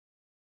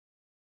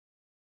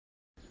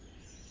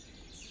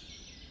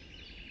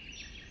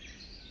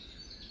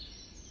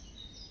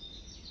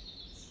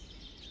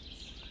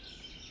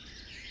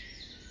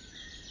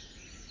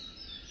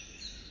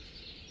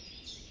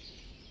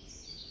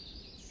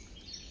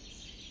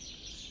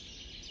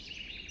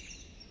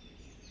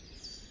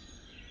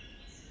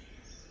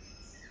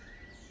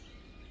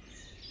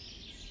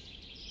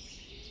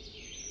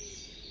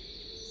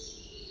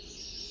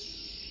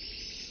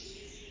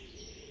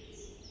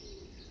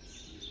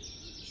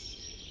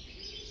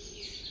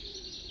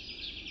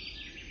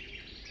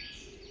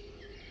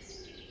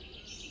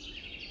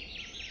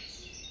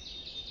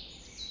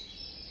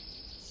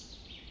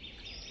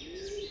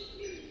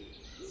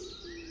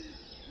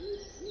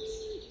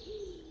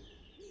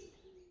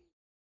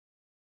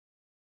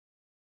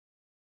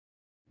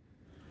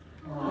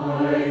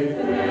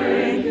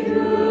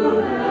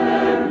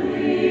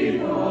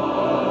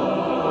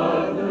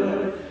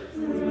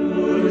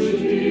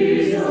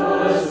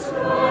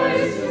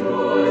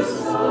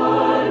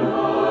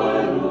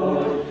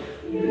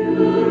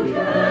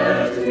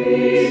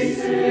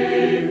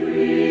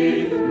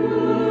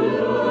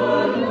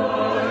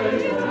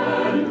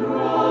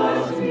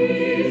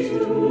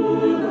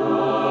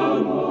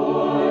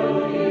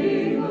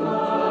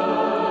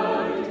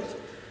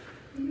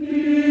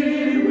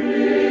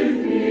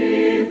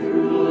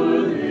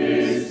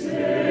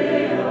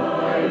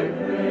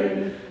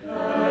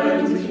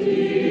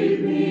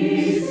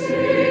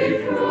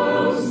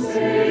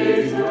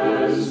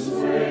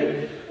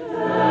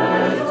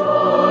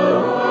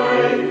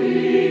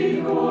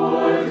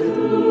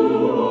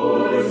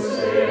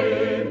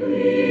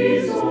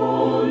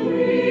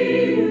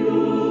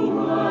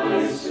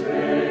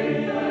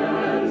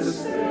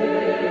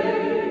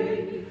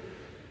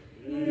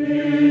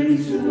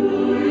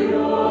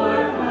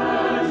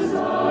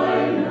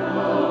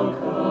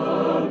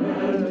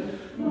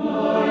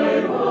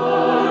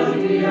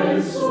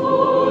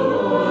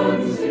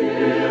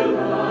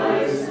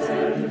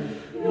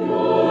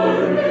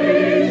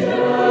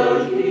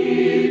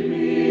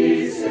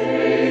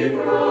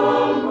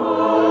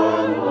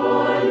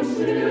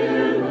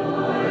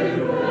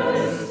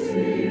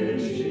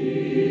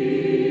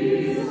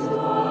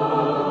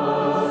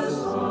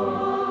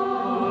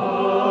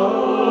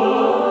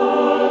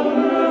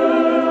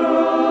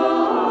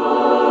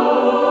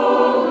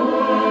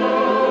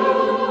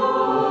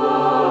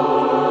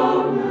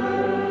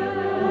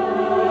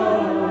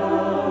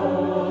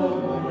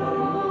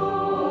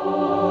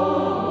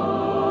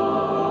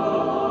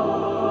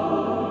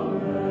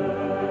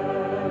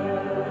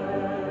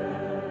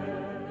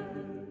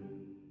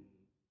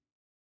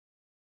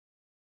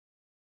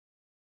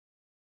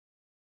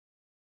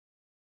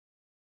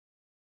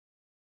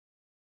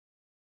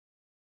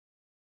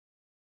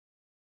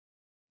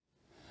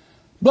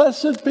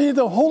Blessed be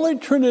the Holy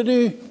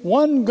Trinity,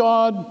 one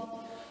God,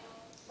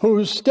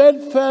 whose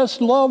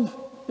steadfast love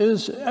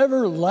is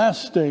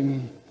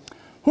everlasting,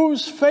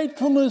 whose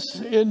faithfulness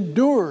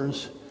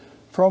endures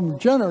from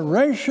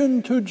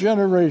generation to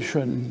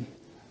generation.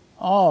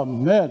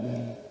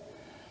 Amen.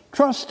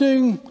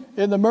 Trusting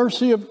in the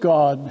mercy of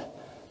God,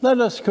 let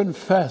us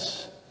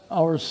confess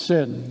our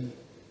sin.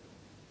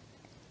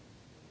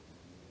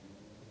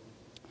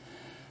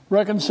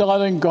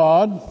 Reconciling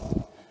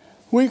God,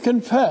 we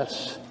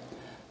confess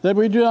that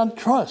we do not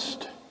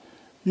trust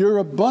your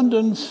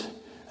abundance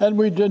and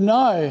we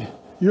deny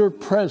your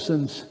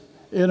presence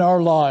in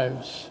our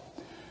lives.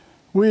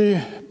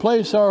 We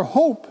place our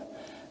hope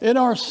in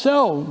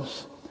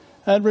ourselves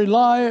and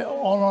rely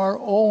on our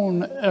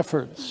own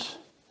efforts.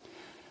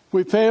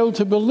 We fail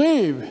to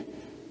believe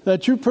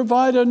that you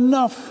provide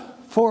enough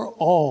for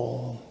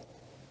all.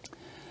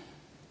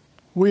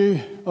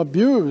 We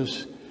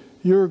abuse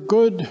your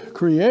good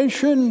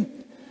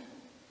creation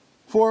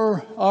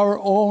for our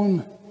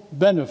own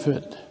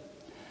benefit.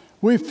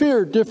 We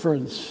fear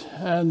difference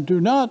and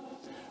do not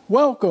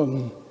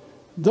welcome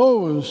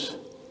those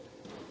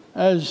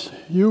as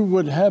you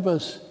would have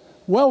us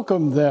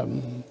welcome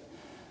them.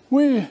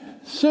 We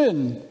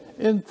sin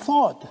in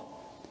thought,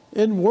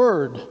 in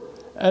word,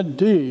 and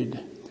deed.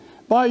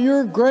 By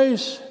your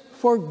grace,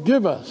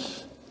 forgive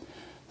us.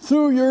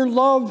 Through your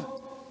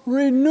love,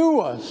 renew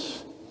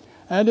us.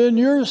 And in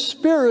your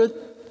Spirit,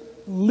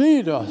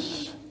 lead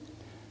us,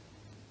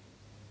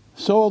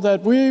 so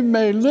that we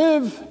may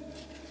live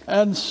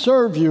and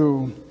serve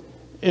you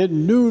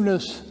in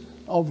newness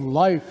of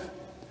life.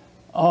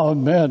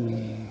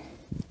 Amen.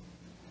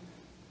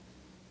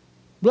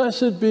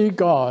 Blessed be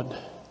God,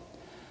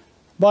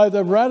 by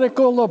the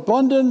radical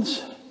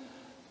abundance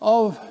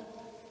of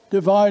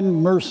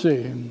divine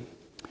mercy.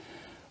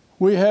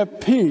 We have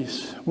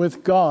peace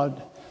with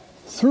God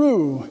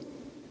through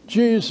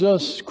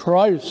Jesus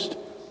Christ,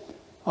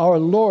 our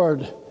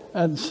Lord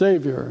and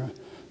Savior,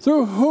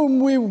 through whom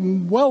we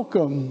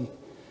welcome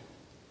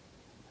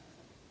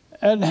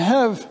and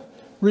have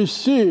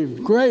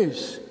received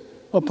grace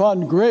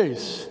upon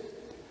grace.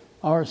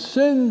 Our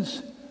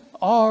sins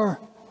are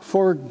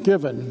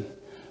forgiven.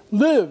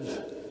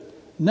 Live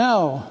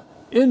now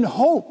in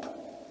hope,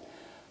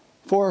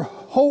 for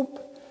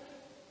hope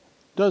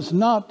does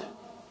not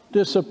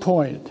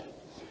disappoint,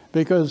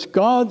 because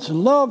God's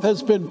love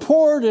has been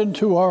poured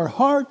into our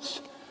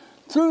hearts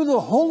through the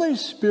Holy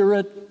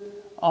Spirit.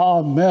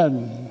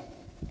 Amen.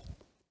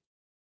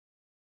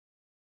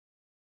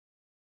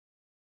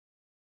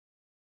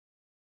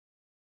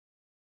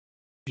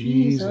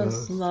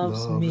 Jesus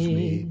loves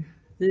me,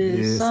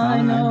 this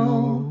I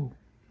know,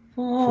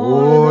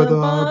 for the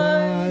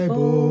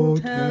Bible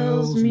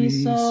tells me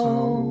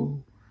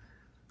so.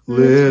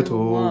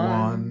 Little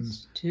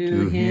ones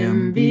to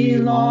him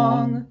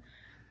belong,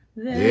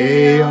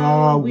 they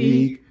are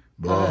weak,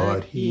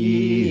 but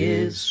he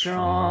is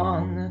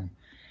strong.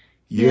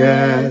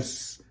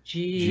 Yes,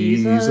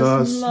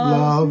 Jesus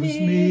loves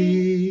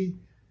me.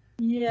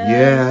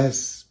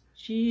 Yes,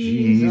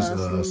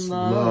 Jesus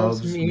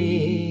loves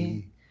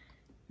me.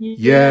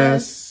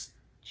 Yes,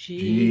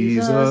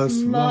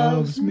 Jesus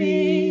loves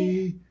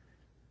me,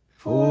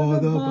 for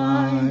the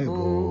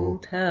Bible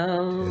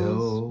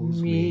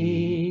tells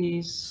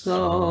me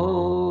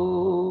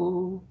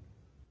so.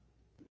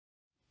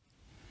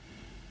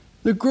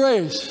 The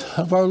grace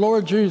of our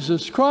Lord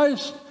Jesus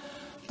Christ,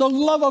 the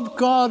love of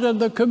God, and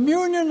the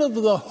communion of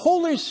the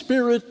Holy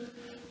Spirit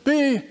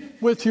be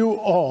with you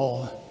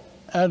all,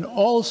 and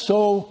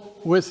also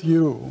with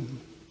you.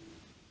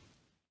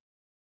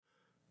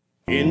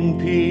 In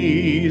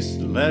peace,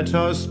 let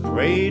us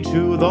pray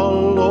to the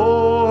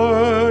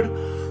Lord.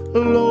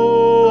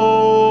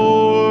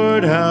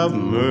 Lord, have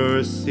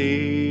mercy.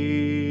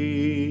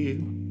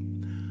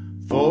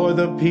 For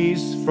the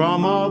peace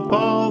from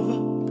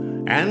above,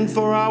 and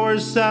for our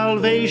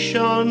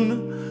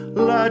salvation,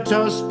 let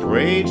us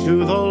pray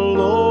to the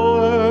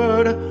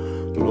Lord.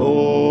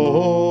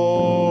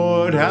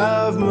 Lord,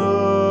 have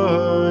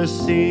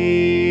mercy.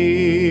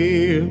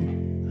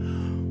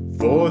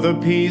 For the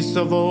peace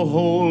of the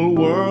whole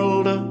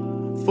world,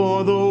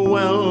 for the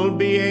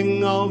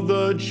well-being of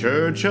the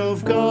Church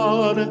of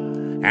God,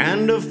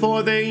 and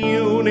for the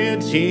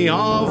unity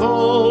of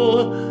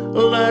all,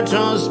 let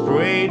us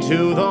pray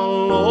to the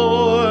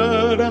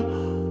Lord.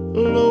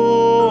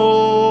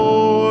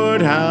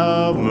 Lord,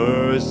 have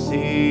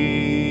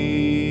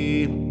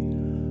mercy.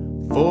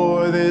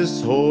 For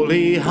this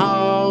holy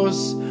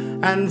house,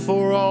 and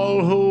for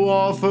all who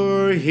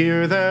offer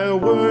here their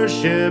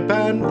worship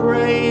and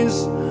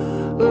praise,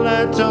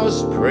 let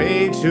us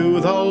pray to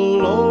the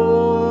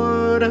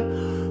Lord.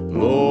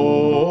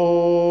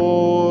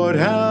 Lord,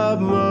 have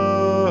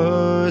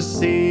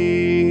mercy.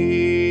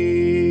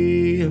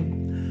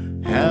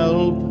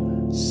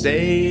 Help,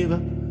 save,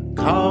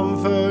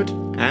 comfort,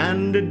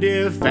 and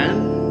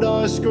defend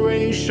us,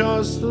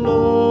 gracious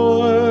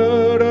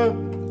Lord.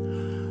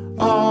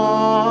 Amen.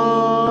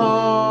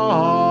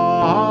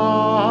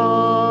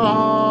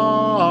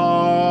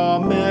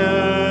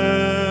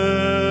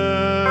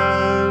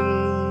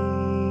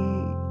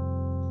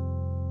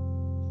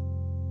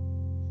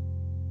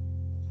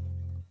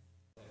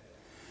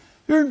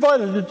 You're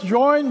invited to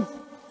join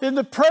in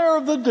the prayer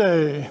of the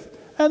day,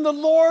 and the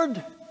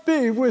Lord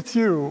be with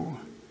you,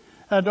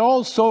 and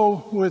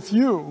also with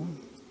you.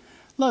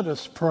 Let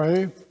us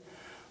pray.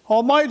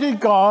 Almighty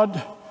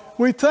God,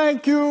 we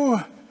thank you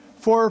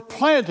for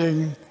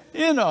planting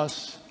in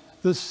us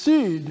the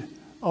seed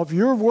of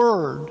your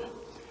word.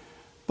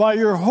 By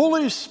your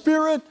Holy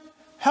Spirit,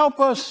 help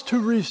us to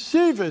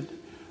receive it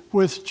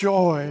with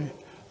joy,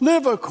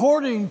 live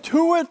according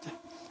to it,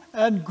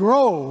 and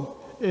grow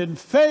in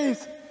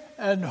faith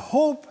and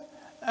hope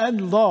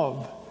and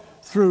love.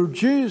 Through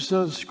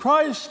Jesus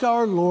Christ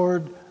our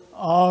Lord.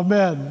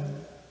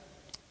 Amen.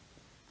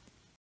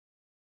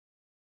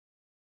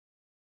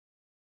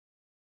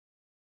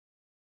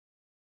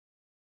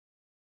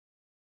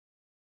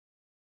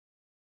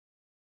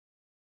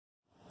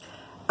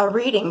 A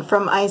reading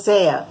from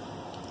Isaiah.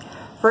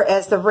 For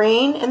as the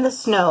rain and the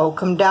snow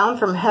come down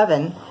from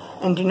heaven,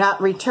 and do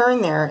not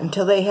return there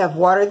until they have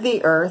watered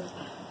the earth,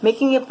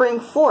 making it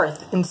bring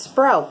forth and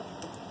sprout,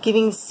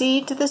 giving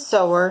seed to the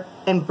sower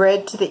and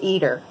bread to the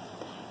eater,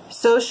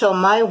 so shall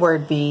my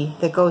word be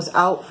that goes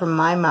out from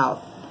my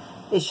mouth.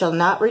 It shall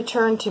not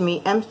return to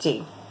me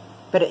empty,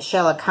 but it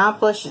shall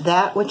accomplish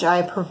that which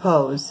I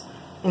propose,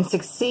 and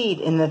succeed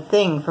in the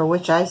thing for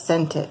which I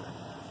sent it.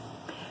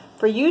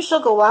 For you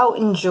shall go out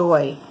in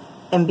joy,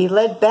 and be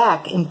led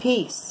back in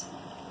peace.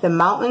 The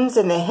mountains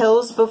and the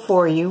hills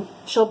before you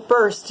shall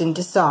burst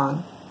into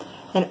song,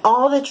 and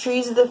all the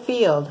trees of the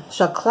field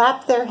shall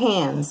clap their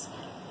hands.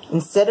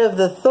 Instead of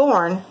the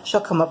thorn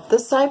shall come up the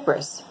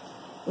cypress,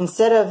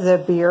 instead of the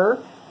beer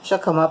shall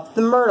come up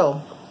the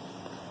myrtle.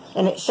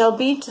 And it shall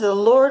be to the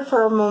Lord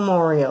for a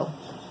memorial,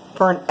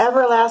 for an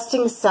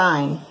everlasting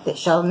sign that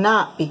shall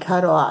not be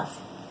cut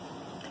off.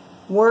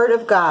 Word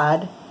of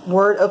God,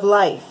 word of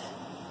life.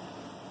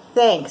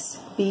 Thanks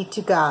be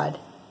to God.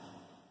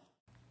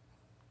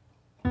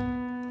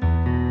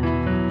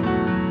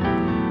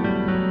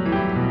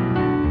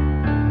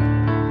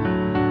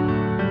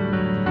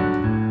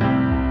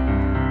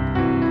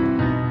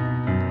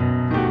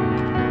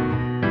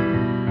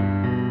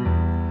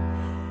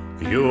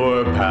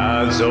 Your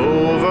paths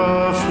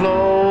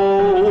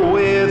overflow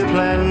with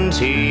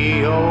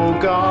plenty, O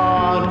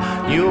God.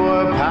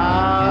 Your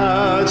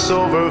paths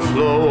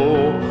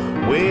overflow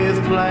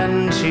with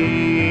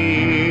plenty.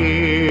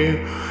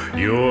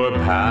 Your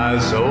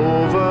paths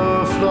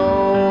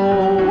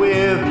overflow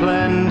with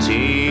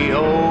plenty,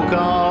 O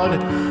God.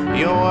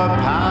 Your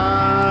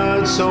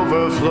paths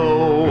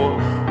overflow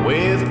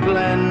with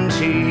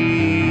plenty.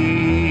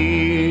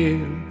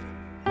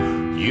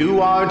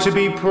 You are to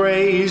be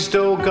praised,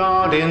 O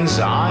God, in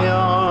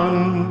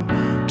Zion.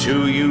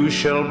 To you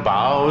shall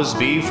vows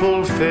be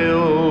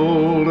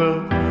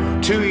fulfilled.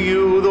 To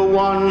you, the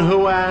one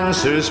who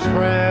answers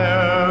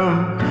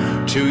prayer.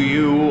 To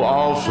you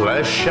all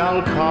flesh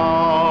shall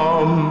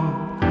come.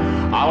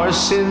 Our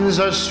sins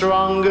are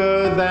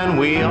stronger than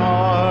we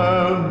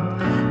are,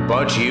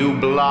 but you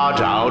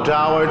blot out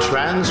our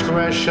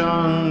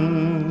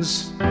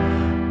transgressions.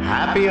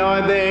 Happy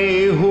are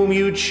they whom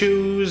you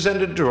choose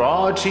and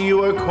draw to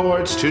your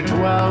courts to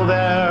dwell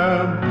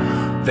there.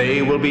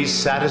 They will be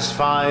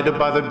satisfied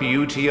by the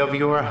beauty of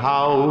your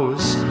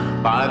house,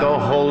 by the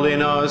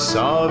holiness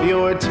of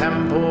your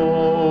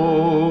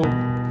temple.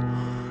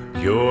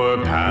 Your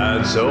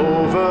paths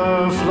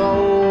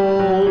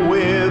overflow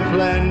with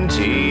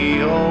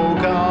plenty, O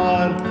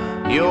God.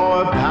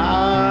 Your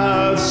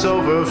paths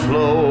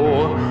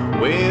overflow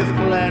with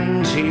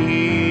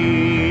plenty.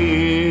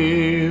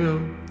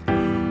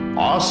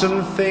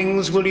 Awesome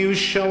things will you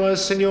show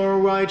us in your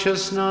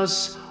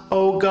righteousness,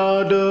 O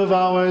God of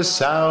our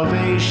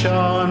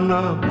salvation.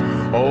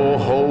 O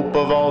hope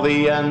of all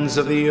the ends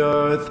of the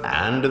earth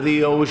and of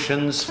the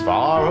oceans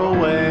far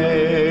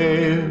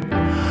away.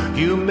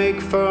 You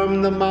make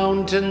firm the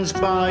mountains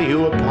by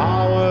your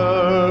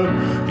power.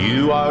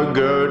 You are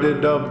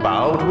girded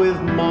about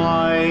with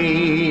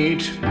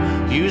might.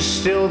 You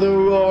still the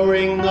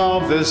roaring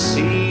of the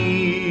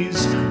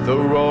seas, the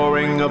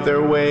roaring of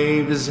their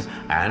waves,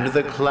 and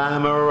the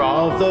clamor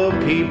of the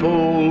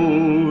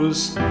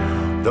peoples.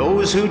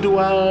 Those who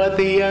dwell at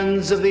the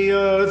ends of the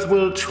earth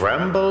will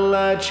tremble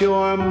at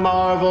your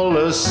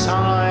marvelous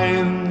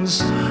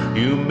signs.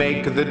 You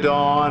make the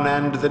dawn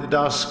and the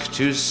dusk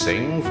to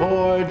sing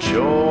for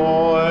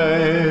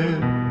joy.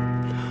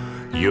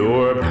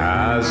 Your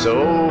paths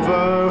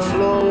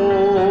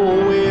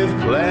overflow with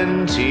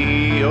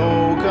plenty,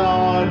 O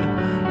God.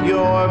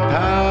 Your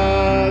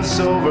paths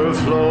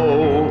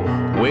overflow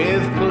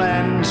with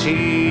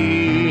plenty.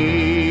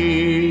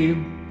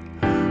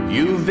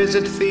 You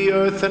visit the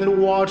earth and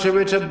water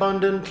it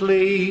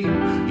abundantly.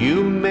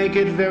 You make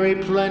it very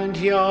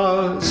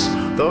plenteous.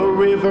 The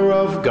river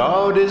of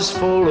God is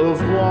full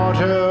of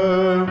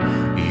water.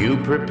 You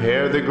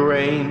prepare the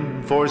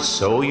grain, for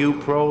so you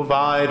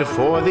provide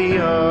for the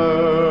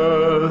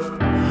earth.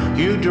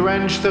 You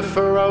drench the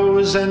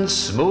furrows and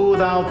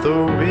smooth out the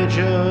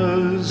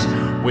ridges.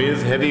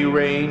 With heavy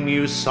rain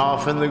you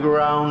soften the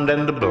ground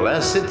and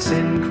bless its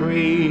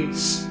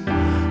increase.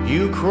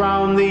 You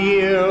crown the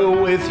year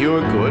with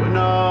your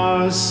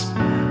goodness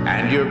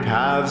and your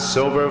paths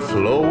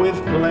overflow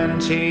with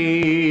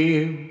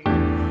plenty.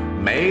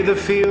 May the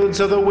fields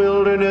of the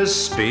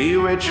wilderness be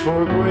rich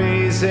for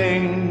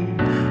grazing,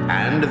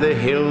 and the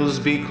hills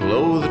be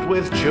clothed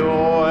with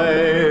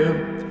joy.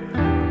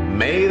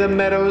 May the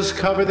meadows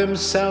cover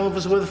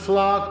themselves with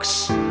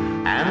flocks,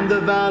 and the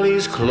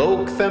valleys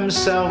cloak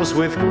themselves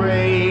with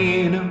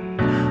grain.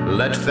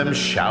 Let them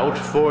shout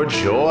for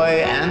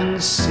joy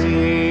and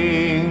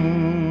sing.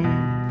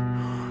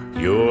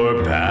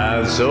 Your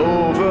paths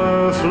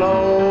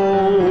overflow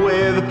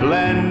with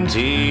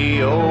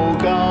plenty, O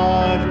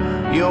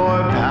God.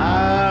 Your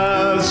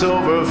paths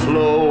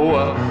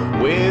overflow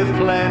with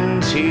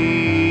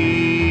plenty.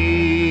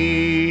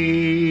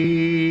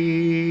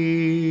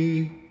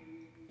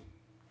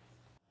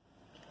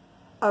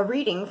 A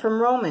reading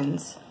from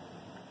Romans.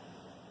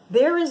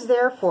 There is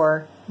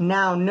therefore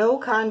now no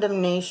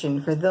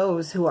condemnation for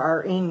those who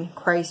are in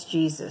Christ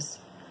Jesus.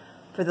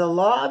 For the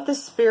law of the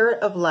Spirit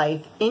of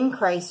life in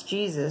Christ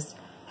Jesus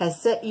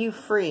has set you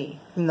free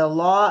from the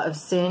law of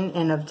sin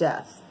and of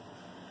death.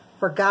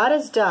 For God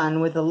has done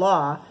what the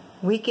law,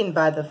 weakened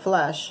by the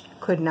flesh,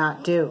 could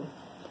not do.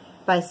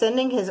 By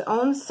sending his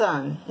own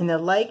Son in the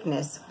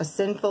likeness of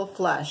sinful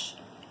flesh,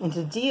 and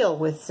to deal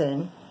with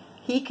sin,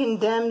 he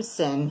condemned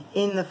sin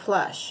in the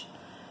flesh,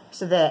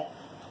 so that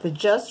the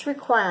just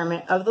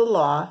requirement of the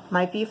law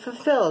might be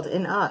fulfilled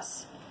in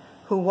us,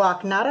 who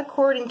walk not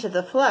according to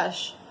the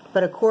flesh,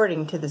 but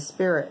according to the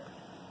Spirit.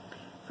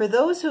 For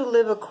those who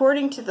live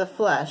according to the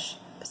flesh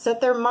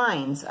set their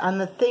minds on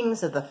the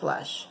things of the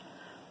flesh,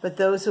 but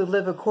those who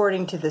live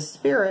according to the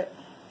Spirit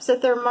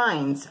set their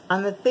minds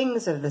on the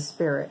things of the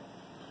Spirit.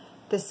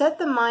 To set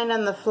the mind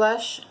on the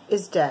flesh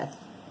is death,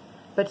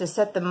 but to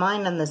set the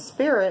mind on the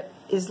Spirit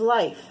is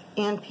life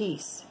and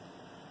peace.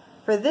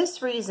 For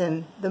this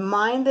reason, the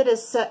mind that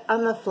is set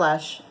on the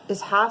flesh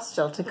is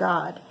hostile to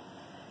God.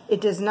 It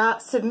does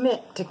not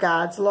submit to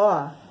God's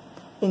law.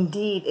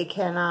 Indeed, it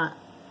cannot.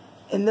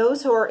 And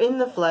those who are in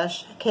the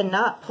flesh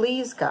cannot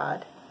please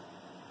God.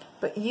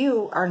 But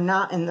you are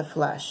not in the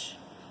flesh.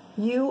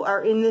 You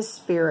are in the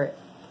Spirit,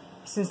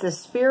 since the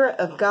Spirit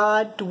of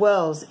God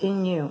dwells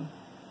in you.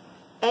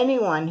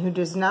 Anyone who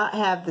does not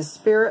have the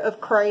Spirit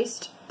of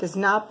Christ does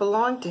not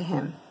belong to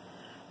him.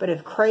 But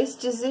if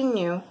Christ is in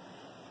you,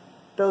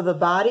 though the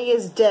body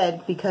is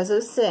dead because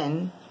of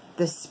sin,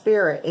 the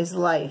Spirit is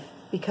life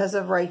because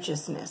of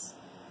righteousness.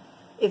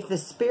 If the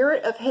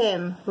Spirit of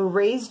him who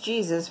raised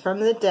Jesus from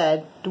the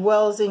dead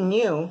dwells in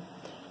you,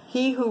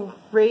 he who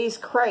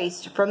raised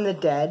Christ from the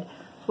dead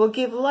will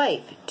give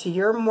life to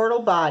your mortal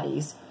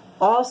bodies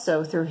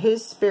also through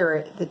his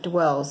Spirit that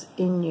dwells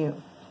in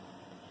you.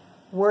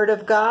 Word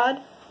of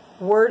God,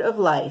 word of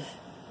life.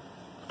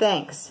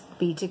 Thanks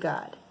be to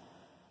God.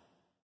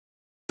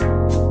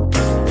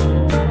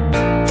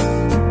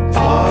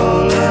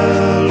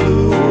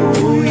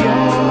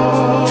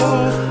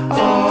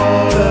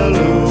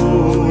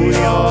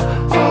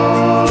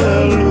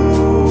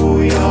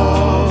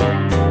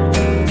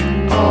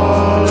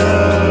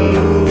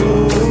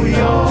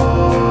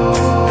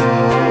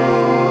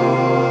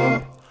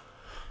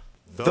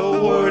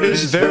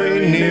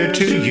 Very near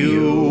to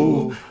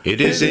you.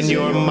 It is in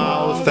your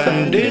mouth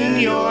and in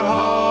your heart.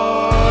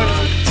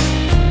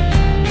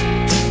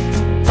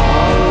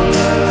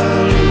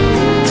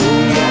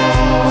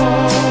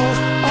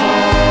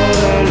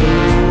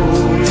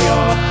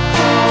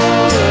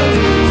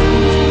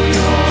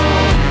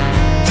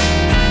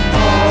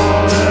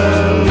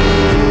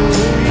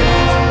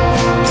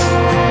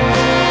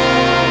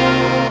 Hallelujah,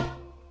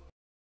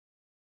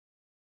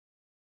 hallelujah,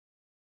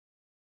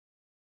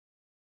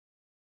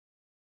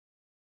 hallelujah,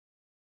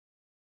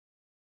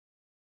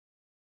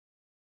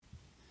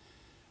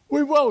 hallelujah.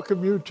 We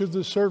welcome you to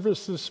the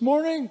service this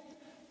morning,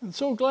 and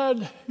so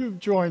glad you've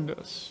joined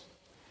us.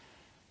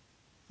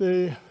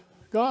 The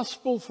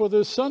gospel for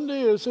this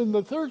Sunday is in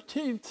the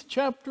 13th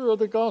chapter of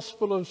the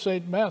Gospel of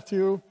St.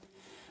 Matthew,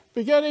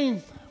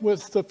 beginning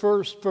with the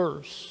first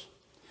verse.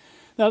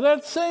 Now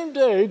that same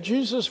day,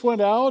 Jesus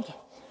went out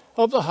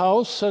of the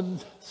house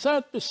and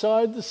sat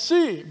beside the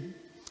sea,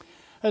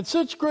 and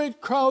such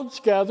great crowds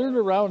gathered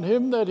around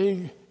him that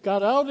he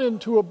got out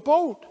into a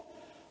boat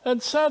and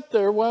sat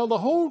there while the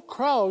whole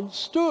crowd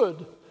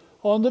stood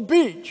on the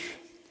beach.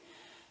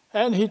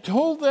 And he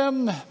told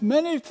them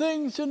many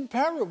things in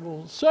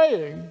parables,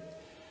 saying,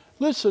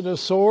 Listen, a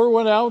sower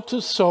went out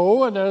to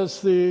sow, and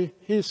as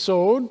he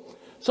sowed,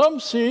 some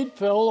seed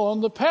fell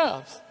on the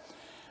path.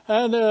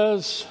 And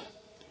as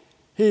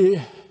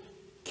he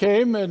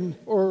came and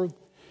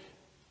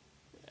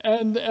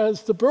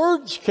as the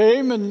birds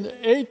came and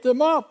ate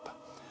them up,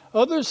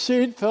 other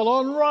seed fell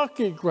on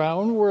rocky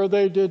ground where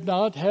they did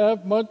not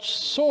have much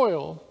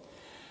soil,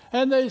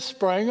 and they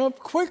sprang up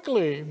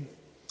quickly,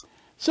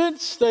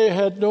 since they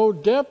had no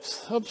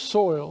depth of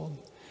soil.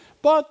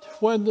 But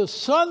when the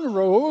sun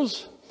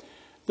rose,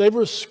 they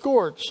were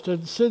scorched,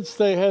 and since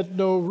they had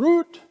no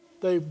root,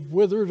 they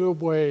withered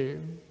away.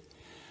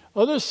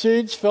 Other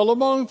seeds fell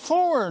among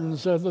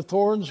thorns, and the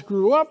thorns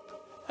grew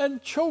up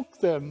and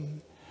choked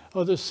them.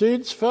 Other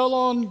seeds fell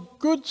on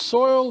good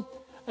soil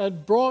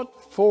and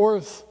brought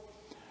forth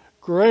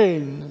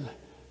grain,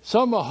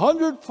 some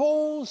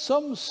 100-fold,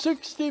 some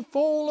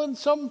 60-fold, and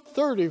some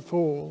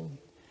 30-fold.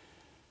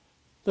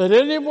 Let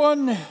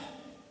anyone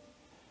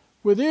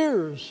with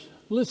ears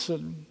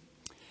listen.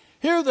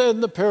 Hear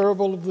then the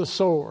parable of the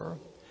sower.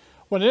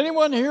 When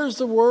anyone hears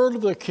the word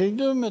of the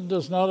kingdom and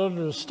does not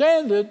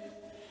understand it,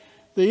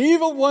 the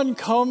evil one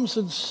comes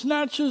and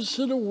snatches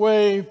it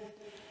away,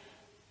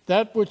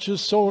 that which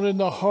is sown in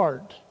the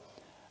heart.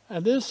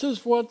 And this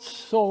is what's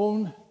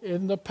sown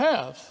in the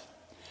path.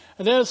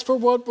 And as for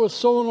what was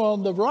sown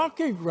on the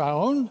rocky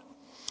ground,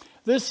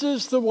 this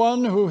is the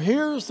one who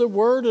hears the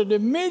word and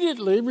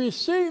immediately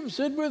receives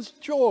it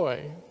with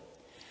joy.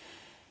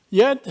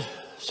 Yet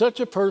such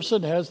a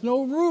person has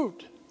no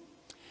root,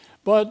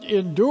 but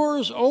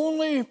endures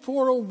only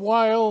for a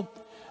while,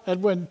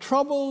 and when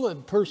trouble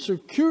and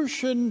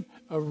persecution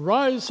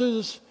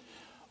arises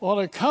on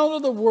account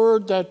of the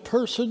word, that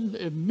person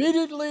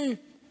immediately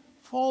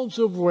falls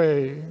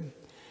away.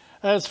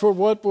 As for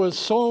what was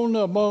sown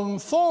among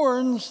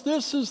thorns,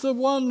 this is the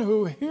one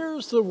who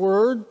hears the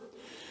word,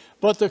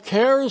 but the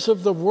cares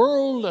of the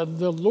world and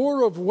the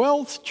lure of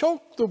wealth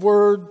choke the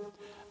word,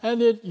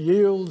 and it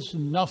yields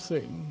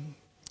nothing.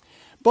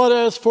 But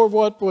as for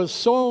what was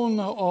sown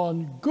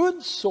on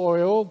good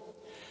soil,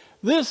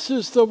 this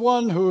is the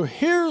one who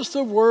hears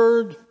the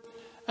word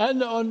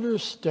and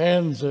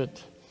understands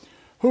it,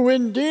 who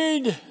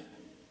indeed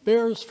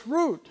bears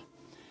fruit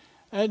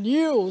and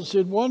yields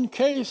in one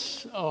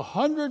case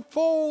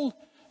 100-fold,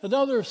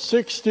 another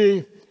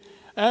 60,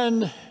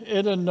 and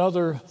in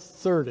another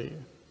 30.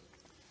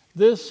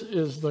 This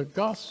is the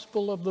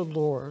gospel of the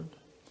Lord.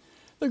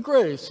 The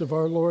grace of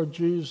our Lord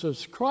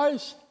Jesus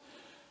Christ,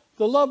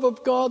 the love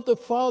of God the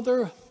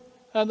Father,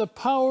 and the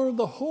power of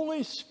the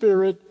Holy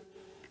Spirit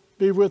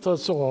be with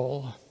us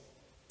all.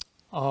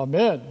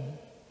 Amen.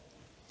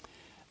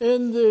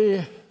 In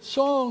the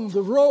song,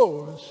 The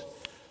Rose,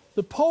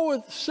 the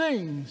poet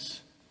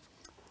sings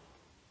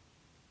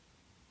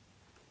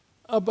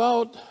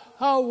about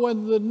how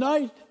when the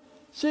night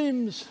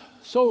seems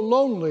so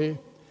lonely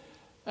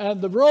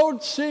and the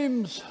road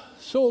seems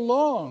so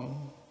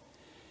long,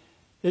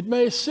 it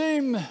may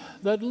seem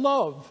that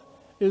love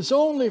is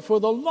only for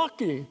the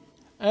lucky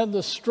and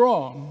the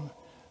strong.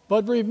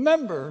 But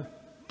remember,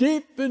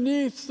 deep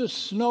beneath the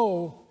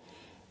snow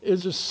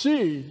is a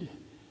seed,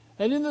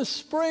 and in the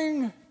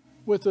spring,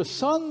 with the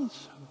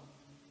sun's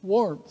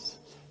warmth,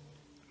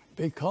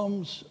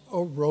 becomes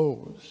a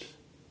rose.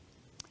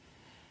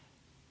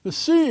 The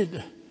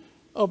seed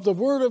of the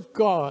Word of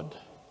God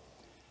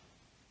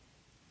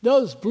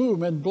does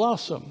bloom and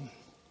blossom,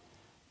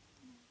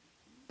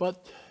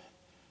 but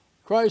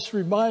Christ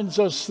reminds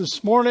us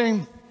this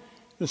morning,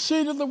 the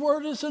seed of the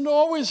Word isn't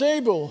always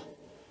able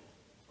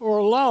or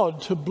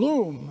allowed to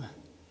bloom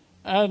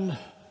and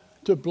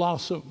to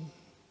blossom.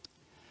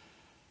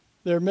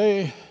 There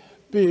may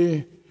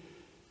be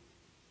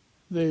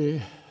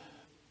the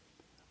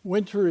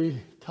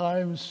wintry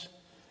times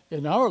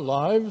in our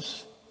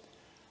lives,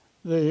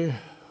 the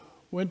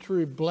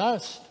wintry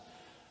blast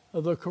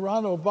of the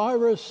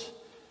coronavirus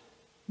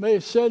may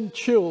send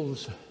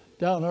chills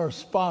down our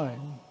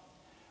spine.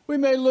 We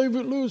may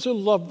lose a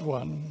loved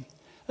one.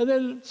 And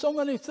then so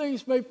many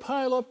things may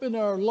pile up in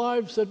our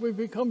lives that we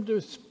become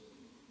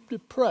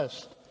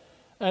depressed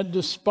and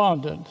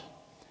despondent.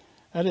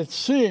 And it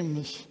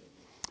seems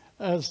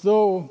as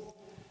though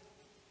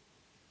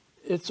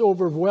it's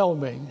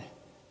overwhelming,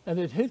 and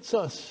it hits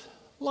us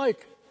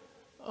like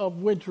a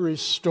wintry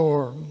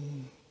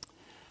storm.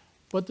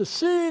 But the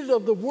seed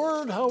of the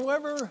Word,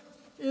 however,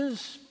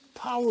 is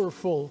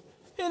powerful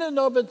in and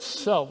of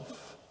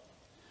itself.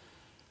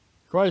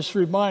 Christ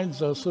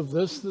reminds us of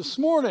this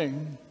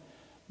morning,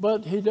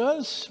 but he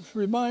does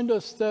remind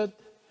us that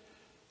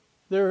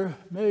there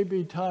may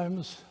be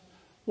times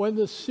when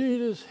the seed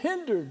is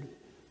hindered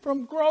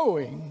from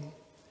growing.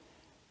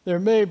 There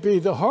may be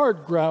the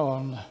hard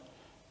ground,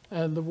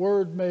 and the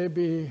word may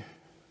be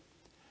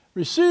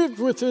received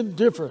with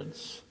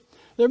indifference.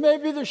 There may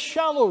be the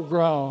shallow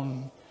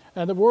ground,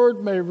 and the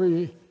word may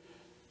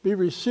be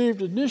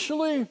received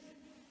initially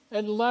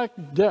and lack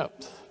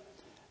depth.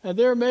 And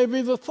there may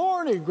be the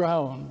thorny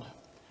ground,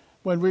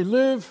 when we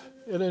live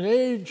in an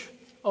age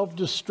of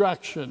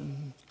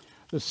distraction.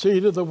 The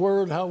seed of the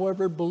word,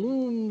 however,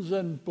 blooms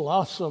and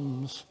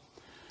blossoms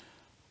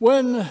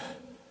when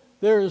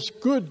there is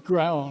good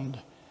ground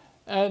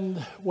and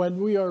when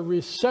we are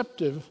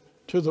receptive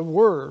to the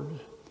word.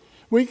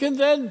 We can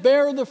then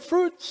bear the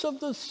fruits of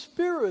the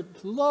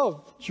Spirit: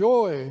 love,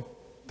 joy,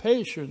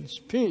 patience,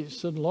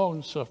 peace, and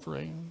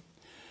long-suffering.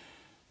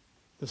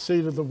 The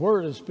seed of the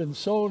word has been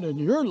sown in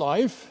your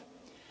life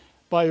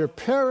by your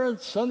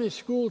parents, Sunday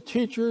school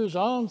teachers,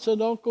 aunts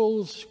and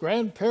uncles,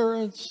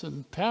 grandparents,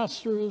 and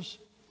pastors.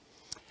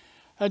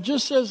 And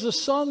just as the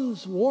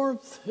sun's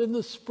warmth in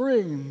the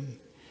spring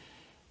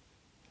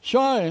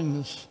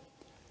shines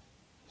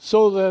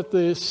so that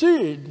the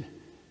seed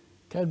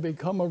can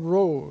become a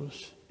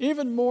rose,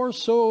 even more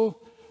so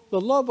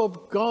the love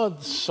of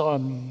God's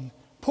Son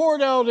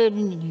poured out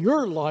in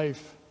your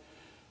life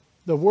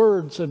the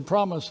words and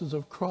promises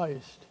of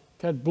Christ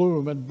can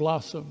bloom and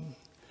blossom.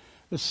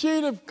 The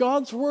seed of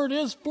God's word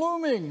is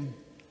blooming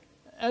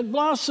and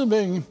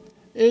blossoming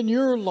in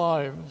your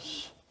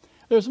lives.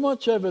 There's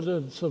much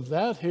evidence of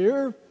that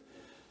here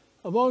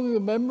among the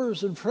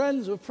members and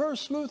friends of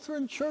First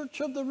Lutheran Church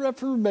of the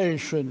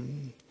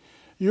Reformation.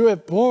 You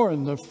have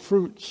borne the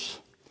fruits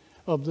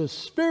of the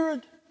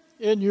Spirit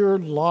in your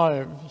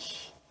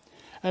lives.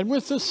 And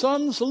with the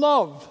Son's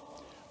love,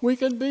 we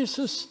can be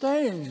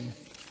sustained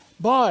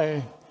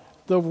by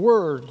the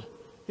Word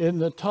in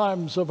the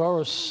times of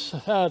our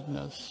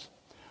sadness.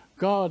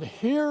 God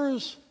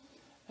hears,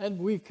 and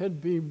we can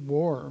be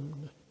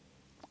warmed.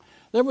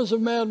 There was a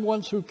man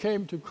once who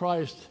came to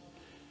Christ,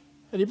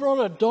 and he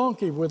brought a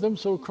donkey with him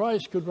so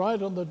Christ could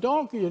ride on the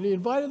donkey, and he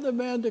invited the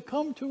man to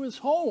come to his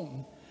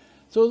home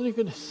so that he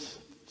could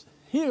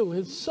heal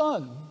his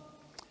son.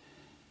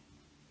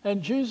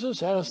 And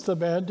Jesus asked the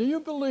man, "Do you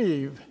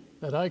believe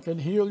that I can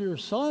heal your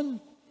son?"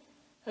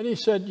 And he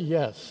said,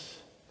 "Yes."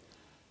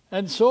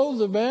 And so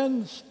the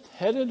man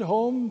headed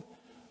home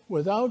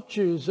without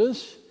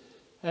Jesus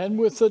and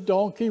with the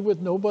donkey with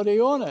nobody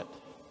on it.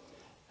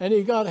 And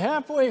he got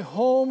halfway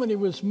home and he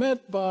was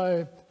met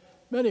by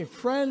many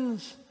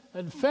friends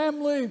and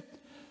family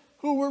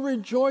who were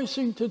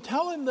rejoicing to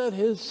tell him that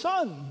his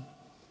son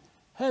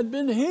had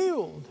been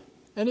healed.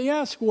 And he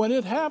asked when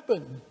it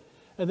happened.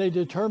 And they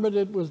determined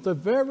it was the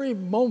very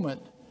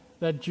moment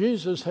that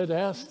Jesus had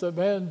asked the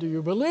man, "Do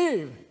you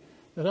believe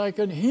that I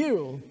can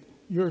heal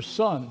your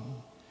son?"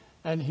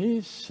 And he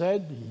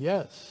said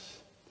yes.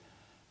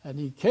 And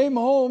he came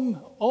home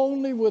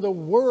only with a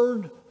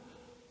word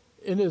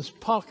in his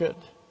pocket,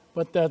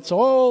 but that's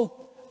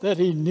all that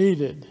he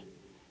needed,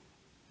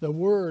 the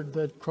word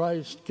that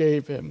Christ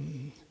gave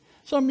him.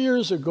 Some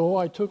years ago,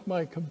 I took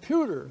my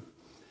computer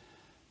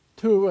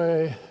to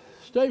a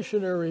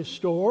stationery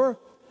store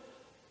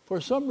for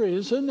some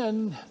reason,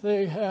 and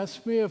they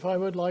asked me if I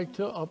would like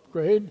to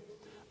upgrade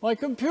my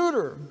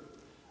computer.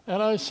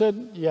 And I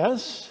said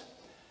yes,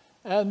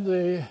 and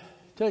the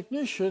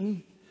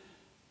technician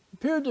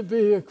appeared to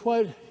be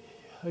quite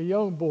a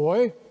young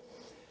boy,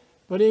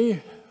 but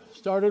he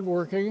started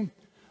working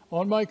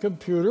on my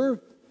computer,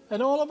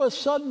 and all of a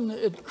sudden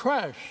it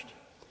crashed.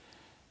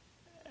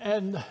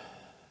 And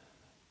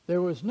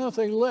there was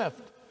nothing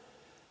left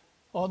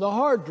on the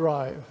hard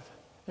drive,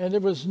 and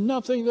there was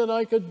nothing that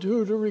I could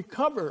do to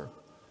recover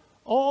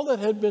all that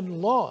had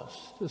been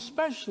lost,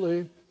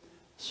 especially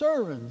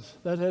sermons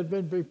that had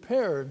been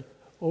prepared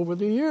over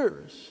the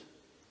years.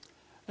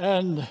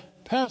 And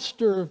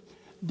Pastor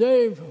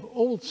Dave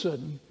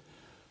Olson,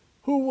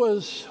 who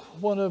was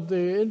one of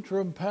the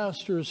interim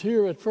pastors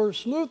here at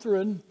First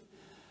Lutheran,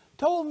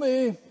 told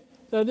me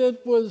that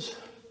it was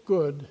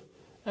good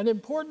and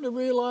important to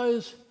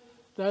realize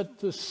that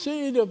the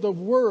seed of the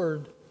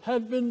Word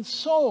had been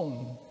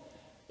sown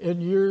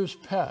in years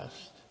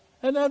past.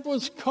 And that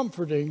was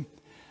comforting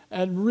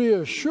and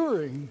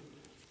reassuring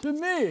to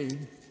me,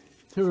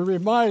 to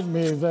remind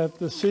me that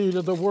the seed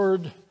of the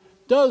Word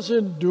does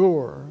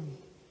endure.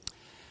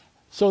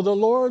 So the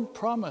Lord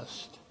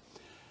promised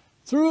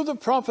through the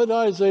prophet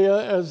Isaiah,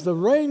 "As the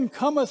rain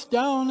cometh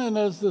down and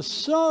as the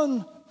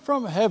sun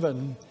from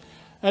heaven,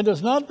 and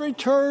does not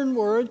return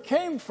where it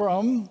came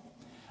from,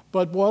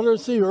 but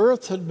waters the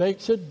earth and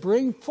makes it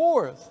bring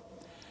forth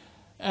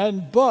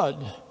and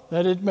bud,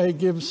 that it may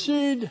give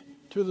seed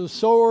to the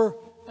sower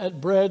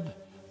and bread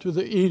to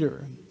the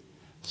eater.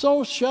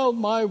 So shall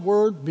my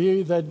word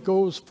be that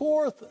goes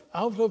forth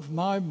out of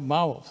my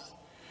mouth.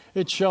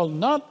 It shall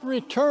not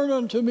return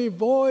unto me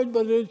void,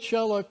 but it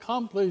shall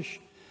accomplish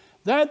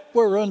that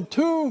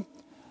whereunto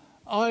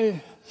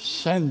I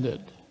send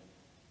it."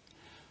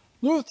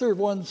 Luther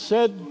once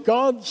said,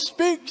 "God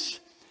speaks,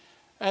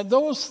 and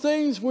those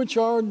things which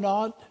are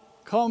not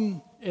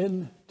come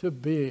into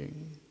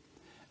being."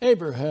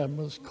 Abraham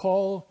was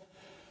called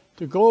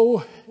to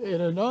go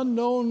in an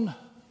unknown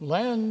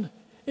land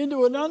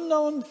into an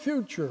unknown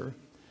future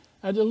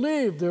and to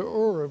leave the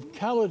Ur of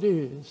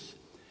Chaldees.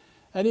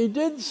 And he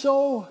did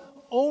so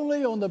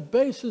only on the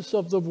basis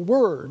of the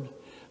word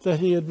that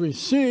he had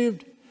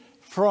received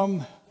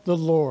from the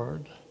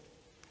Lord.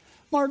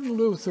 Martin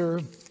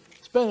Luther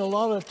spent a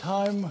lot of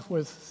time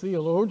with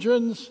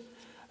theologians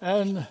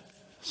and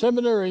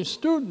seminary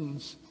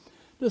students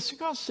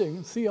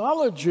discussing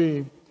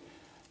theology,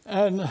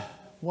 and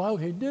while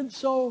he did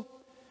so,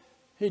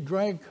 he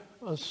drank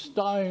a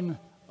stein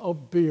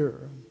of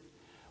beer,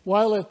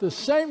 while at the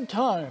same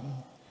time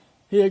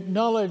he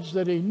acknowledged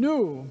that he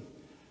knew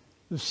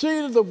the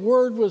seed of the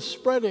word was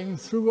spreading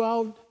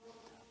throughout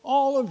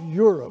all of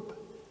Europe,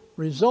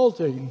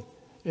 resulting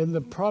in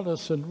the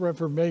Protestant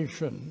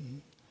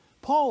Reformation.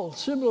 Paul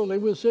similarly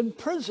was in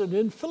prison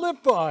in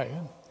Philippi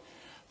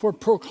for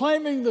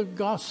proclaiming the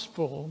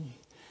gospel,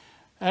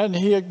 and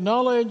he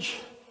acknowledged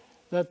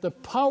that the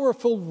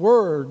powerful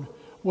word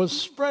was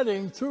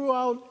spreading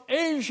throughout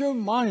Asia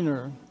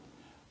Minor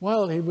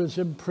while he was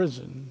in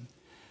prison.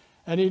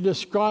 And he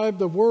described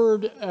the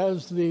word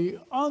as the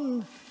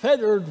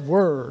unfettered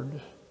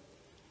word.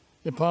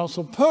 The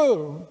Apostle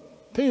Paul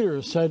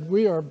Peter said,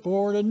 we are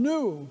born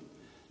anew,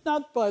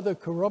 not by the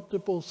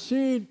corruptible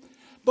seed,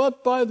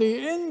 but by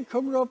the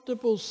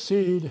incorruptible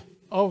seed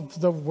of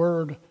the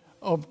Word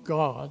of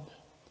God.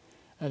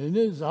 And in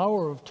his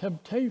hour of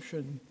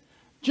temptation,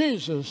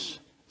 Jesus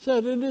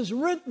said, it is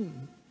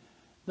written,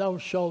 thou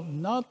shalt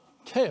not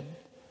tempt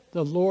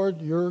the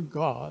Lord your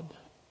God.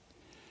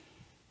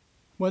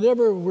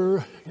 Whenever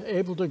we're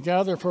able to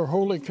gather for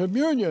Holy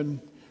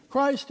Communion,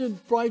 Christ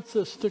invites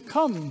us to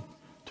come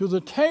to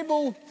the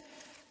table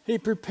he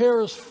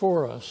prepares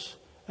for us.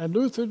 And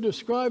Luther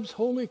describes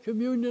Holy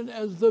Communion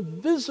as the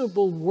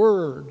visible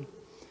word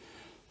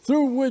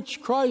through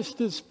which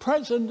Christ is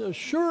present,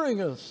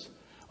 assuring us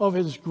of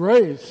his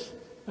grace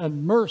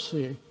and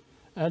mercy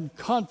and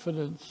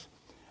confidence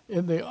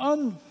in the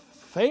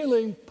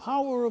unfailing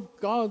power of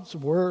God's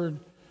word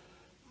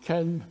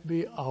can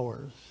be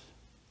ours.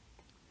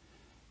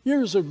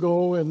 Years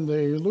ago, in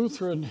the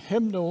Lutheran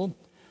hymnal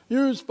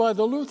used by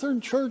the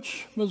Lutheran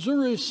Church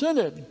Missouri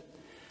Synod,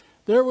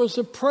 there was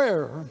a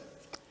prayer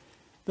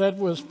that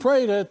was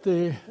prayed at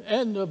the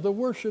end of the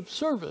worship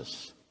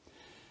service.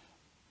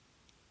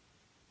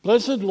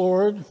 Blessed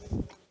Lord,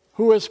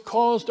 who has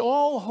caused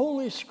all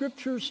holy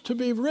scriptures to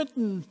be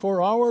written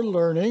for our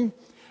learning,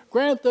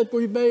 grant that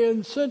we may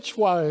in such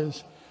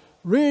wise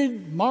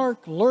read,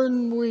 mark,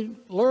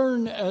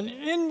 learn, and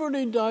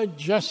inwardly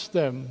digest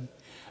them,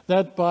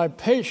 that by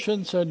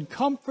patience and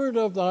comfort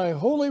of thy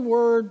holy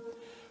word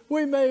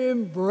we may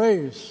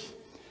embrace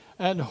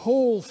and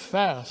hold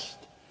fast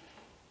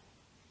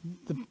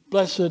the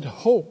blessed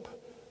hope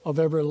of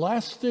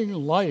everlasting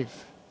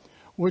life,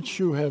 which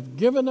you have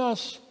given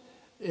us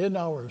in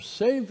our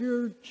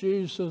Savior,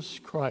 Jesus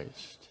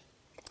Christ.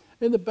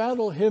 In the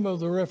battle hymn of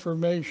the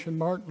Reformation,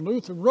 Martin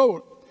Luther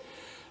wrote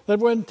that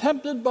when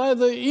tempted by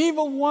the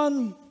evil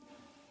one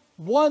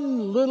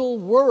little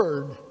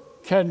word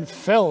can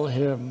fell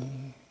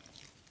him.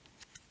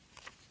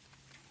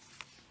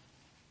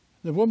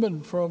 The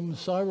woman from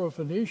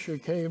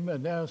Syrophoenicia came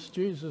and asked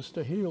Jesus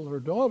to heal her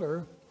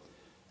daughter,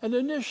 and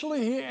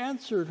initially he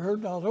answered her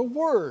not a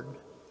word,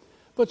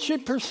 but she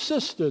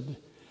persisted,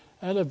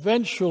 and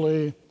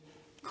eventually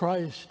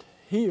Christ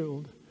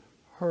healed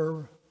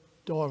her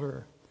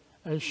daughter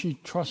as she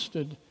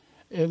trusted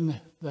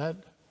in that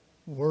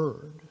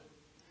word.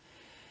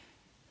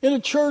 In a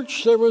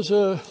church, there was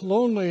a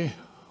lonely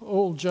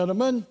old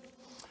gentleman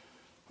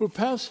who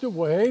passed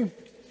away,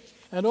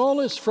 and all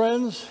his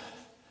friends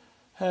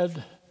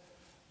had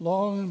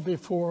long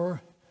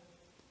before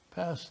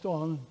passed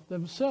on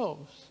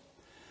themselves.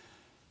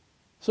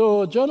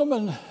 So a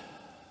gentleman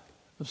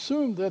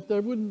assumed that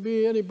there wouldn't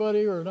be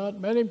anybody or not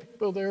many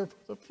people there for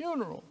the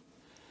funeral.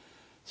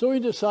 So he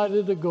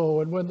decided to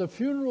go, and when the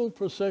funeral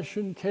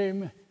procession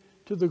came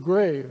to the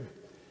grave,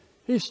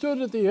 he stood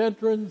at the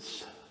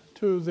entrance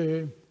to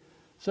the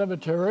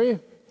cemetery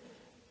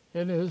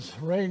in his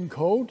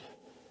raincoat.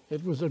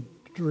 It was a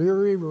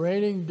dreary,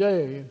 raining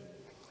day,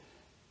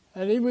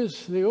 and he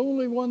was the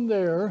only one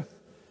there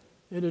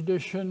in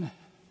addition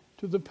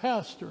to the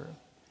pastor.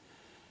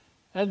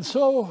 And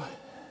so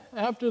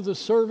after the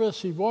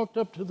service, he walked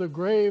up to the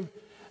grave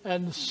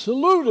and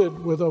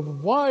saluted with a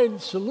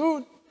wide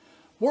salute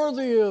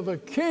worthy of a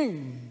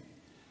king.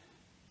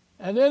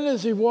 And then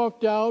as he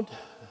walked out,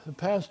 the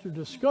pastor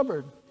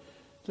discovered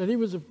that he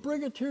was a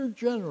brigadier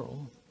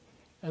general.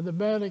 And the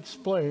man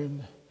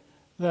explained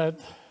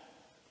that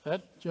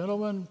that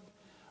gentleman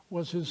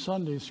was his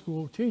Sunday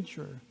school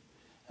teacher.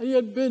 And he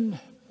had been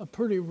a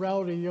pretty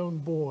rowdy young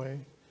boy.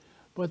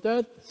 But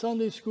that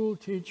Sunday school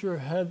teacher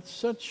had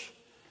such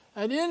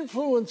an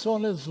influence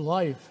on his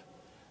life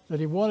that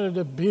he wanted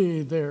to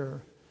be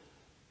there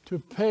to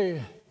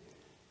pay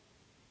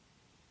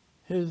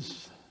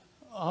his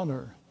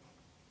honor.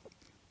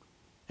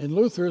 In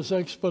Luther's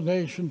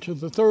explanation to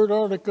the third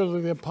article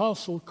of the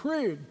Apostle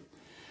Creed,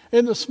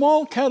 in the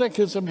small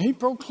catechism, he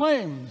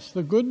proclaims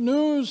the good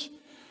news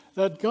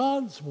that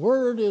God's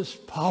word is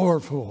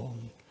powerful.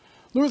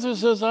 Luther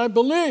says, I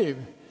believe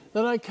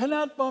that I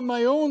cannot by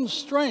my own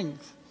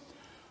strength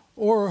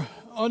or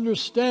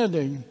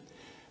understanding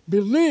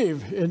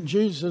believe in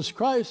Jesus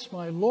Christ,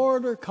 my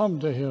Lord, or come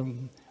to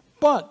him.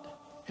 But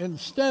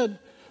instead,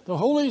 the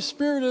Holy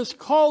Spirit has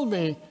called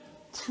me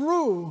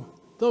through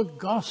the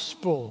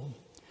gospel,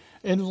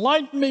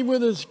 enlightened me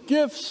with his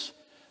gifts,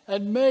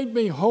 and made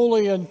me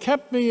holy and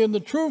kept me in the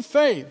true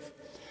faith,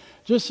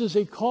 just as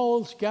he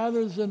calls,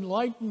 gathers,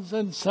 enlightens,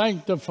 and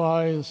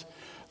sanctifies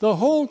the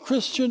whole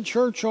Christian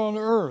church on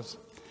earth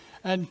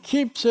and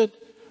keeps it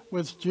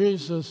with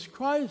Jesus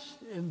Christ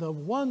in the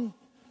one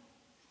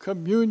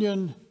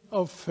communion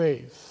of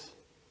faith.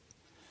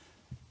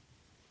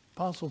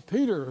 Apostle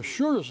Peter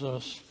assures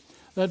us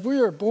that we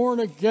are born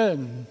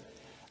again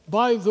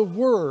by the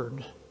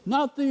word,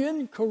 not the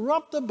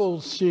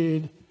incorruptible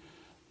seed,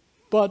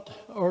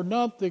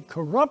 not the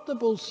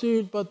corruptible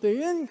seed, but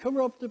the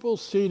incorruptible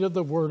seed of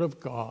the word of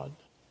God.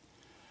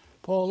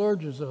 Paul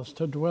urges us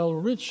to dwell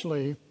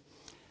richly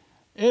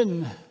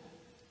in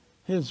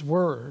his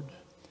word.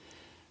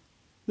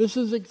 This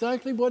is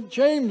exactly what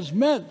James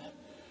meant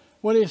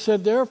when he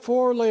said,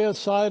 "Therefore lay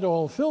aside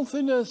all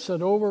filthiness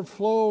and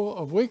overflow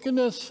of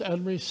wickedness,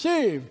 and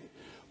receive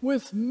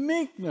with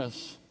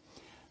meekness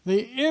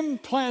the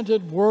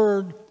implanted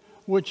word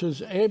which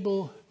is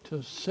able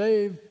to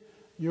save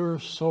your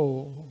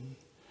soul."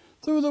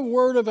 Through the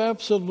word of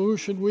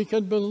absolution, we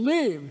can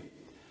believe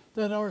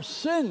that our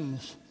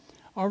sins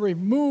are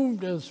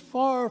removed as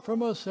far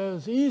from us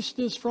as east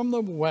is from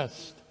the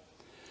west.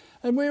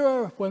 And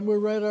when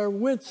we're at our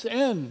wits'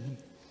 end,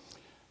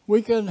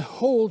 we can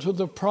hold to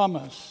the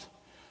promise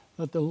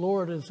that the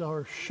Lord is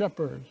our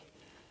shepherd,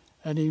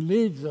 and he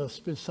leads us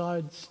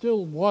beside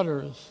still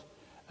waters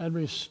and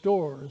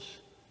restores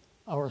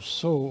our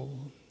soul.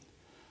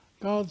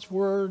 God's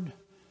word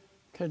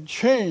can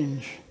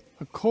change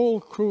a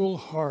cold, cruel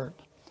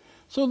heart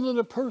so that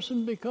a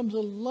person becomes a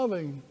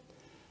loving,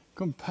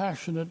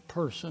 compassionate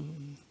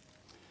person.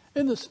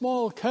 In the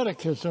small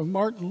catechism,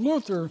 Martin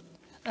Luther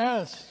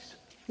asks,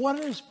 "What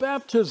is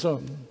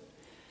baptism?"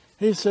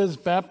 He says,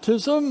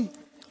 "Baptism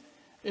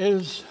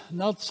is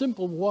not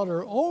simple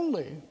water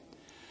only,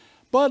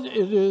 but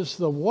it is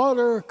the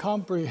water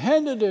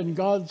comprehended in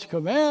God's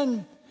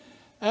command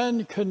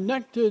and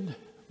connected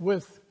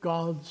with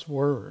God's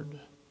word."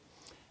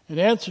 In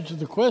answer to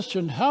the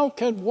question, how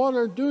can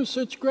water do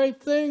such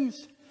great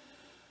things?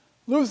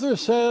 Luther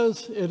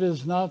says it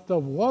is not the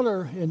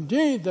water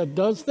indeed that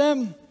does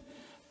them,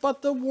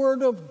 but the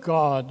word of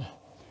God,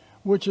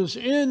 which is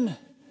in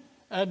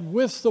and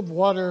with the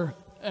water,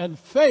 and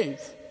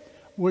faith,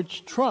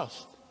 which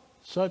trusts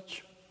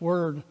such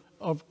word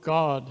of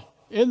God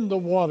in the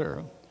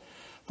water.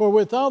 For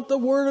without the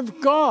word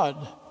of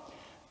God,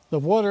 the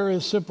water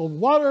is simple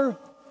water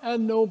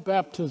and no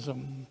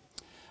baptism.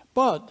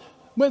 But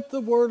with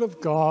the word of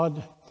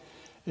God,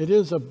 it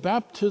is a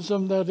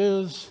baptism that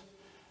is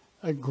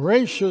a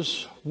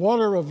gracious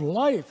water of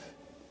life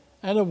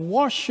and a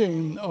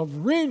washing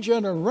of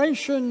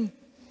regeneration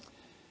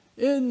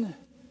in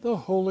the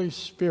Holy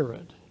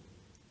Spirit.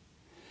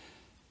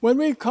 When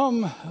we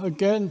come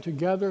again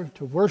together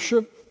to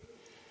worship,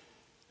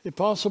 the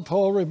Apostle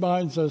Paul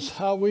reminds us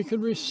how we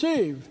can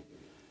receive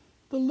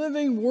the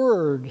living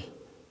word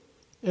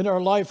in our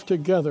life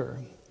together.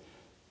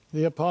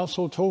 The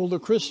Apostle told the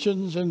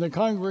Christians in the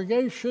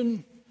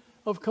congregation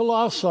of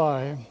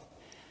Colossae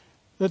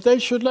that they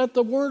should let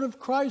the word of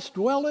Christ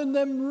dwell in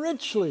them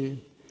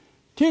richly,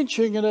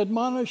 teaching and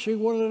admonishing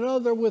one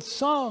another with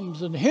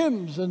psalms and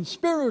hymns and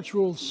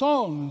spiritual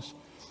songs,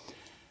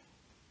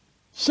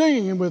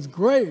 singing with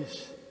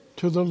grace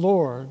to the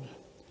Lord.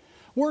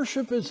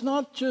 Worship is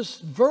not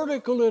just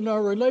vertical in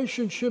our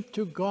relationship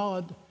to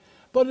God,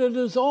 but it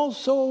is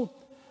also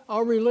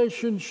our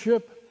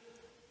relationship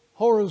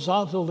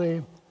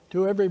horizontally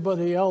to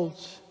everybody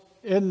else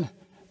in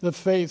the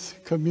faith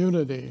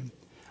community.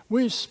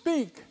 We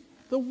speak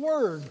the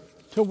word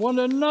to one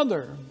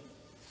another.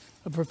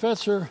 A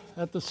professor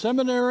at the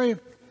seminary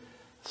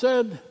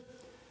said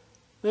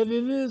that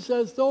it is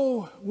as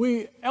though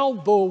we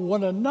elbow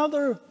one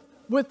another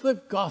with the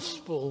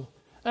gospel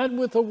and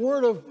with the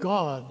word of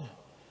God,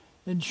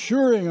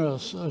 assuring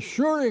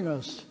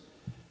us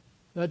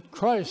that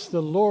Christ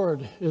the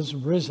Lord is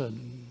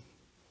risen.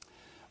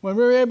 When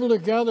we're able to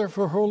gather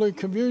for Holy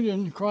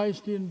Communion,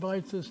 Christ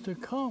invites us to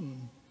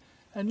come.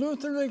 And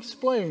Luther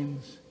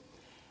explains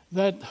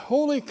that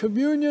Holy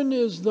Communion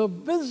is the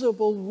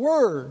visible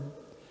word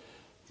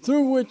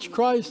through which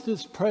Christ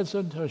is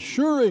present,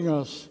 assuring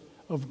us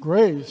of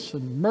grace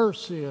and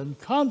mercy and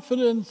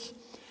confidence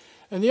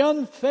and the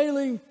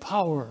unfailing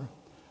power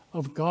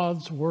of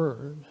God's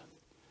word.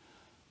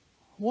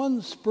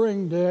 One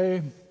spring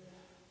day,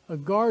 a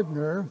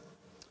gardener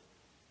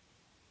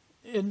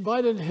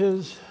invited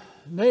his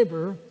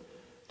neighbor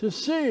to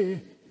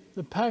see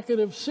the packet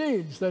of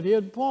seeds that he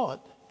had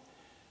bought,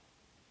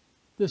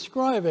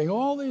 describing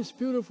all these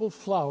beautiful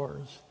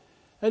flowers.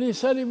 And he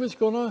said he was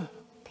going to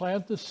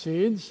plant the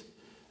seeds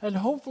and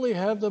hopefully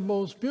have the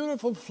most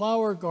beautiful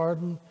flower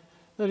garden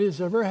that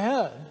he's ever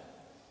had.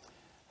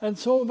 And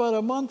so about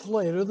a month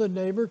later, the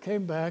neighbor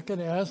came back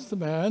and asked the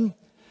man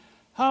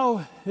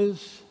how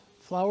his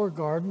flower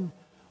garden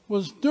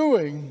was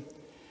doing.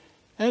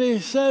 And he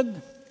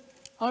said,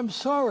 "I'm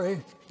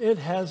sorry, it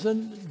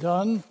hasn't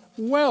done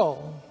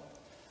well."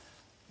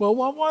 "Well,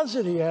 what was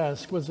it?" he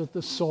asked. "Was it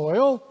the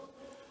soil?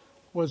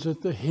 Was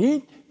it the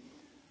heat?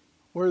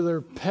 Were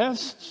there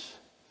pests?"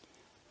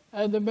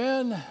 And the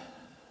man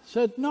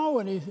said no.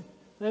 And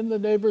then the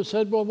neighbor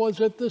said, "Well,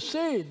 was it the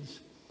seeds?"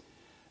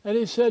 And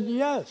he said,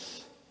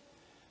 "Yes,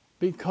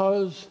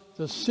 because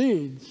the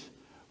seeds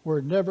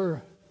were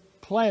never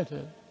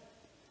planted.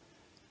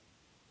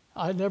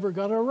 I never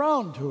got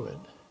around to it."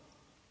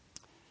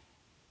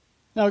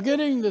 Now,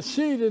 getting the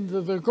seed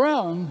into the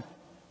ground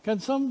can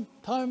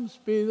sometimes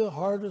be the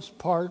hardest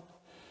part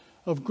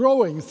of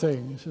growing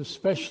things,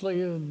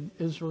 especially in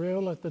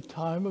Israel at the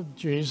time of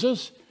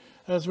Jesus,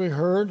 as we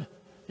heard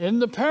in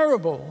the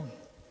parable.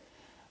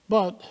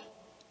 But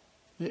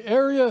the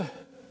area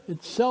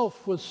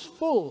itself was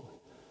full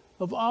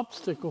of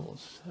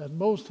obstacles, and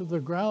most of the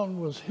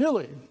ground was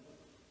hilly.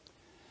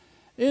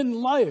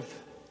 In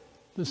life,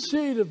 The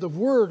seed of the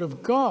Word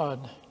of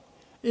God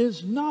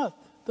is not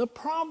the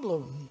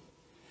problem.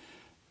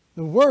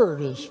 The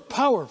Word is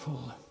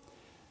powerful,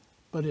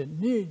 but it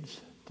needs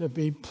to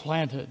be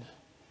planted.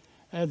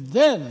 And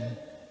then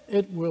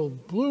it will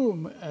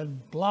bloom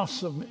and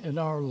blossom in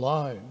our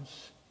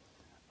lives.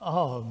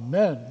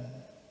 Amen.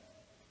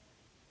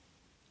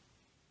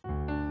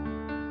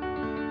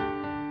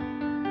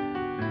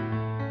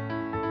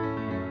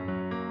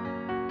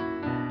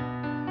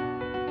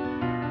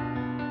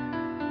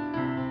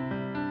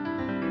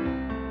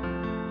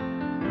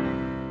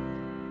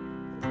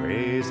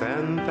 Praise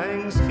and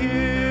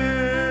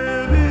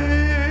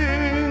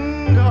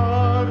thanksgiving,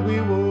 God, we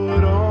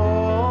would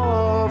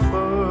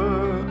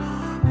offer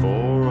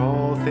for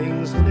all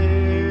things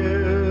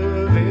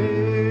living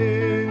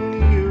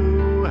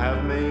you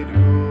have made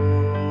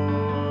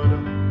good.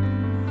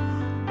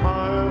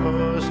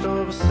 Harvest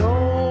of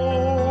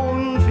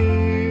sown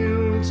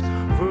fields,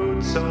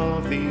 fruits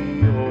of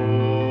the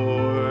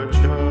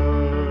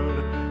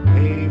orchard,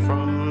 hay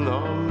from the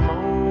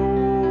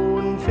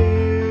mown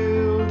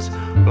fields,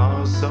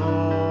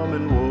 blossom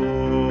and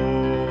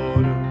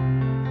wood.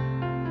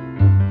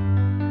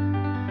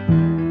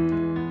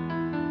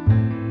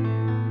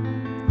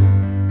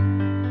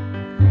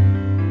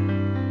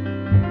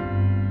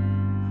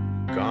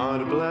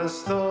 God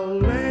bless the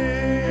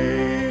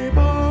labor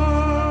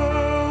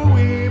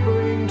we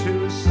bring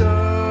to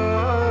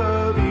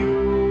serve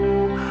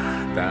you,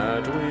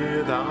 that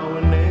with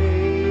our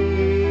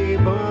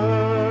neighbor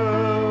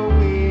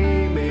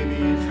we may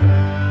be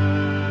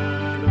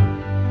fed.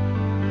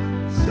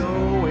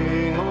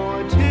 Sowing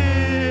or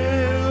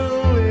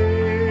tilling,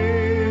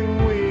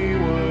 we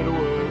would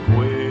work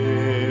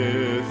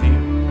with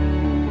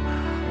you,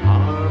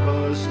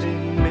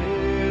 harvesting,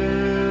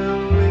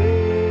 milling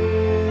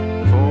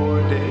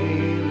for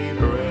daily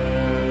bread.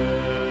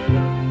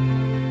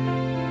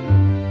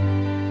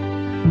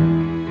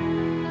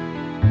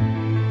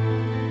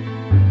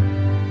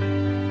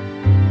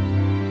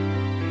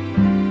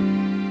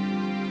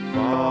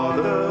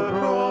 Father,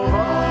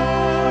 providing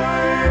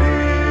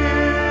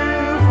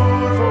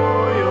food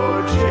for your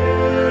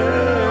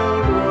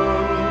children,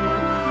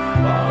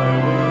 by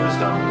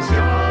wisdom's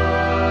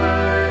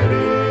guiding,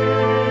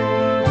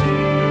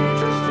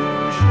 teach us to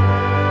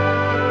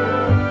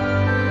share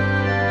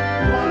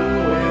one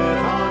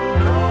with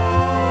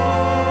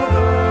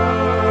another,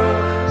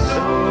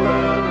 so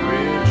that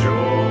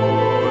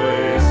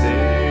rejoicing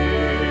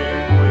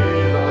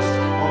with us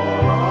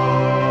all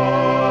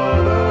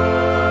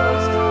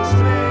others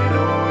may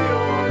know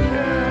your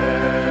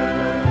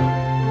care.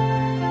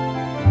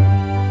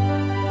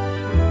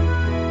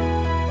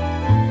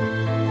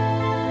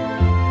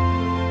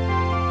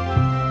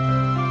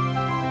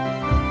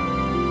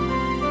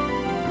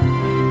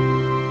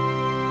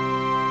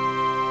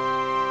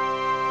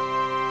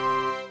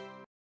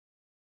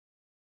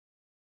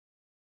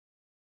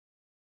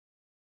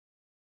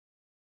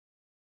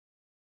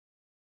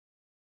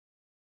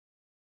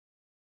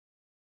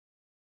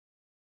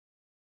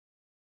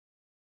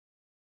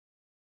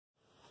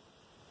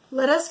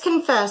 Let us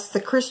confess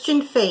the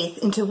Christian faith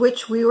into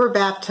which we were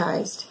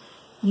baptized,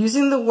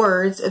 using the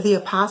words of the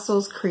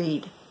Apostles'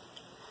 Creed.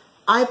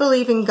 I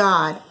believe in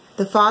God,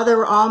 the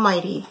Father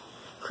Almighty,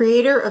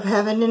 creator of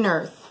heaven and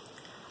earth.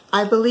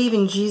 I believe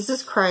in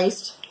Jesus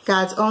Christ,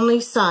 God's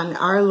only Son,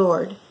 our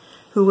Lord,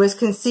 who was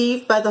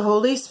conceived by the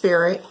Holy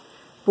Spirit,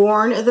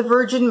 born of the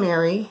Virgin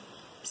Mary,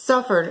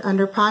 suffered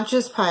under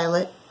Pontius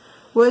Pilate,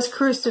 was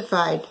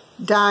crucified,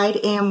 died,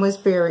 and was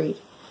buried.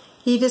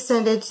 He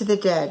descended to the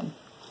dead.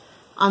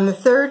 On the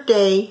third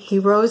day he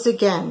rose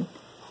again.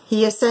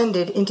 He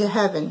ascended into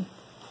heaven.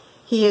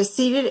 He is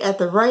seated at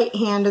the right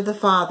hand of the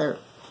Father,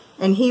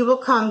 and he will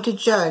come to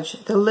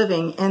judge the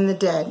living and the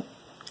dead.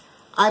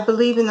 I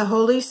believe in the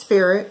Holy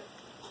Spirit,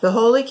 the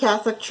Holy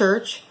Catholic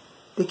Church,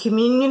 the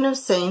communion of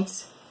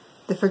saints,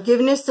 the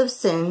forgiveness of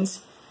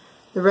sins,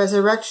 the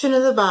resurrection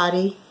of the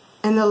body,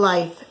 and the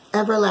life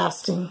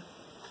everlasting.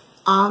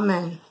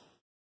 Amen.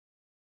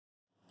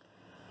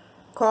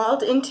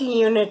 Called into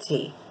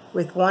unity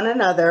with one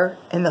another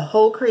and the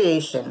whole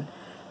creation,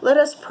 let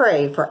us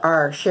pray for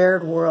our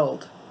shared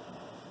world.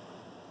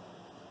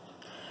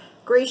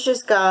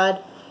 Gracious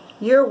God,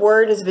 your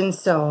word has been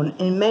sown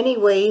in many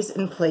ways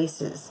and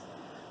places.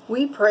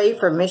 We pray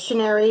for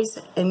missionaries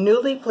and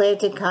newly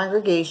planted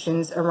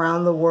congregations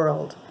around the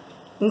world.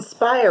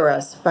 Inspire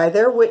us by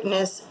their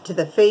witness to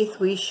the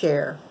faith we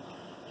share.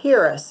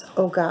 Hear us,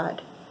 O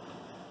God.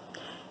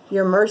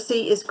 Your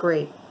mercy is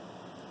great.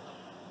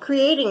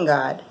 Creating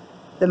God,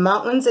 the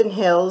mountains and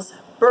hills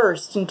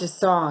burst into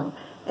song,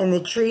 and the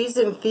trees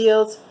and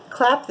fields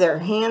clap their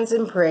hands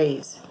in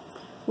praise.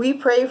 We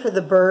pray for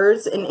the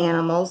birds and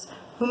animals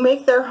who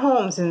make their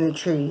homes in the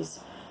trees,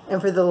 and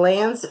for the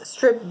lands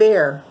stripped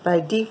bare by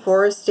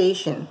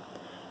deforestation.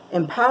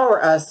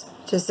 Empower us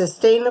to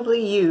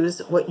sustainably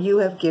use what you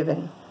have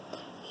given.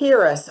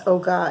 Hear us, O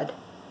God.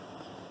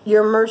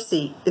 Your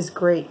mercy is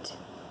great.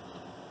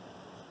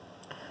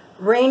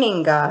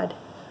 Reigning God,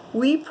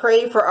 we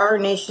pray for our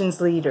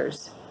nation's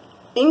leaders.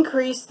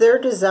 Increase their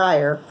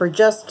desire for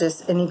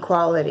justice and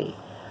equality.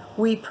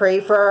 We pray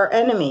for our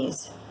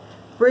enemies.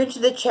 Bridge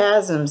the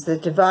chasms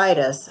that divide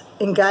us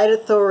and guide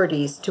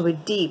authorities to a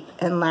deep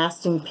and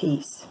lasting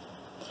peace.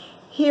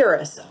 Hear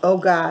us, O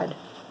God.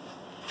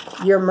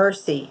 Your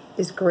mercy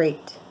is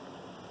great.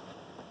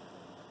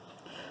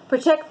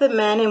 Protect the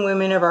men and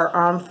women of our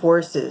armed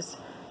forces,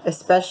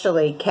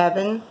 especially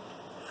Kevin,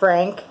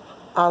 Frank,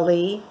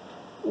 Ali,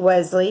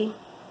 Wesley,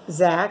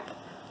 Zach,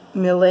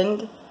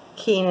 Milland,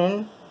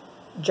 Keenan,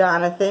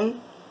 Jonathan,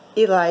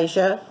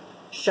 Elijah,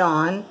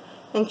 Sean,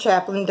 and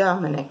Chaplain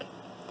Dominic.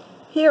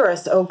 Hear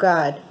us, O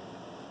God.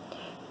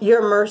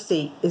 Your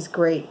mercy is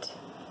great.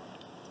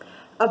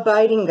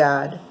 Abiding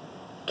God,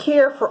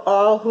 care for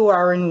all who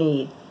are in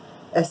need,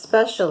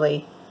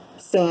 especially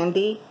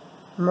Sandy,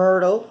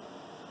 Myrtle,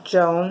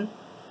 Joan,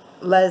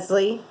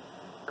 Leslie,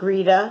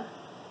 Greta,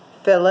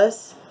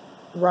 Phyllis,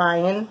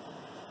 Ryan,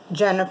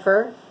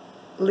 Jennifer,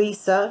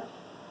 Lisa,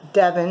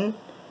 Devin,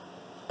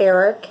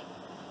 Eric,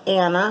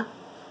 Anna,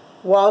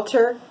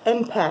 Walter,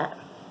 and Pat.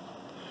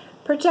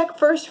 Protect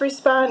first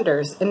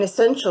responders and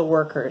essential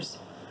workers.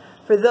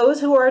 For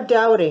those who are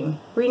doubting,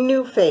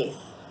 renew faith.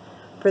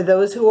 For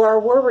those who are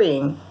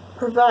worrying,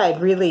 provide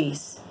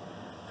release.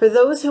 For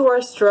those who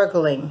are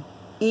struggling,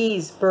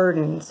 ease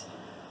burdens.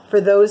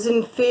 For those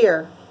in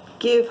fear,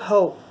 give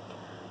hope.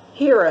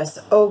 Hear us,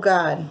 O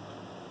God.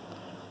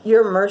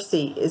 Your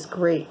mercy is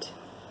great.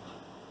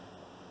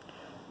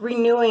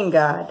 Renewing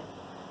God,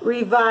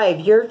 revive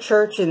your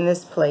church in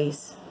this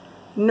place.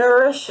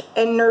 Nourish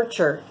and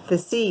nurture the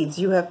seeds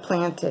you have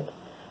planted,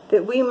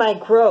 that we might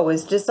grow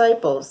as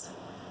disciples.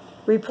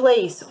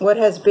 Replace what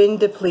has been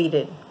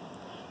depleted.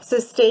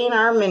 Sustain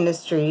our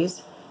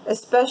ministries,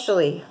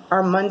 especially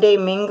our Monday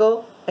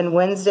Mingle and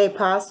Wednesday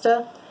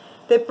Pasta,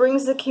 that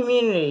brings the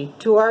community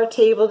to our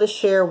table to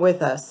share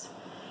with us,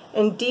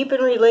 and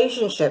deepen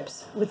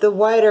relationships with the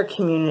wider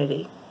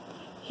community.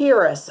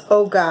 Hear us,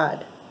 O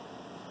God.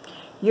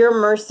 Your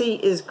mercy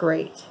is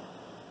great.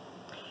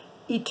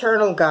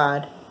 Eternal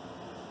God,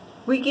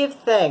 we give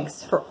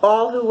thanks for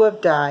all who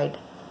have died,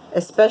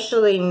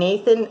 especially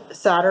Nathan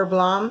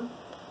Soderblom,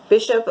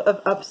 Bishop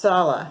of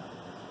Uppsala,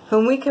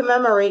 whom we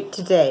commemorate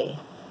today.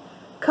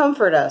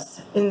 Comfort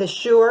us in the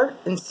sure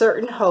and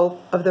certain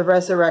hope of the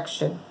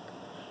resurrection.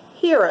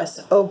 Hear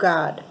us, O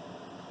God.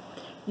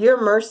 Your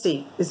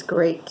mercy is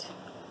great.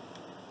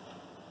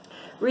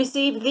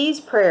 Receive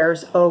these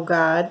prayers, O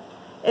God,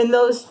 and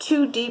those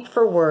too deep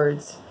for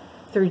words,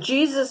 through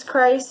Jesus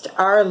Christ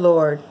our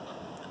Lord.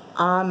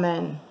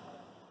 Amen.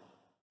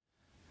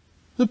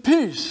 The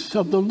peace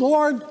of the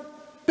Lord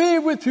be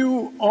with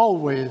you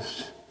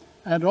always,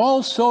 and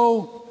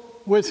also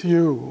with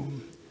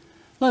you.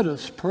 Let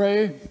us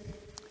pray.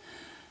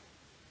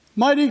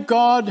 Mighty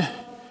God,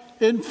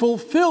 in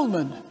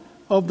fulfillment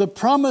of the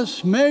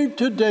promise made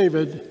to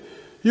David,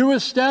 you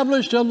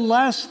established a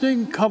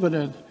lasting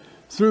covenant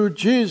through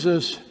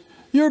Jesus,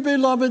 your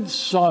beloved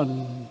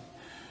Son.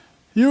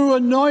 You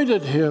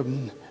anointed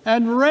him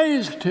and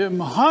raised him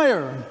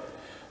higher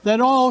than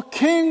all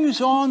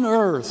kings on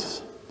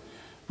earth.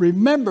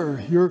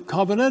 Remember your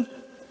covenant,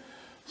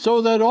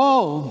 so that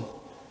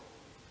all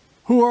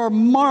who are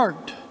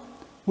marked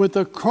with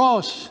the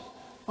cross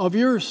of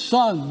your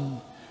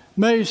Son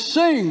may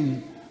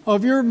sing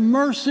of your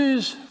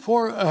mercies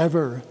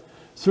forever.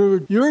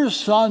 Through your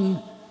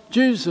Son,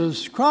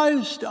 Jesus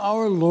Christ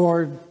our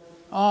Lord.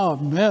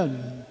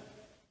 Amen.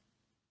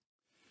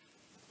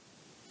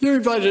 You're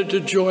invited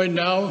to join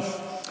now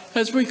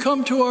as we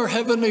come to our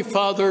Heavenly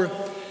Father,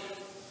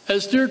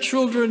 as dear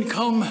children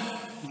come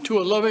to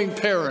a loving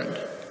parent,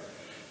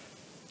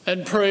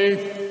 and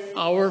pray,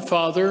 Our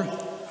Father,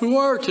 who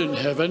art in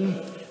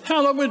heaven,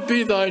 hallowed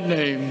be thy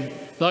name.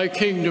 Thy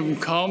kingdom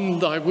come,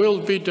 thy will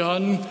be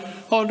done,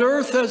 on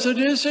earth as it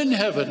is in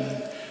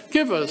heaven.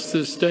 Give us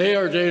this day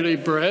our daily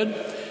bread,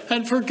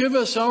 and forgive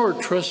us our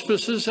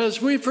trespasses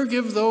as we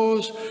forgive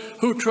those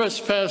who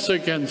trespass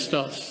against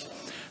us.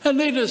 And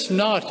lead us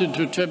not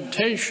into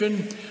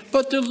temptation,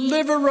 but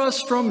deliver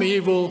us from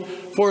evil.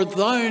 For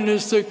thine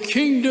is the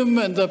kingdom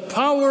and the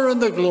power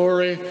and the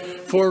glory,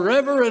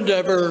 forever and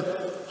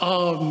ever.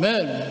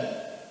 Amen.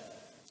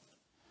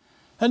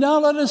 And now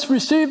let us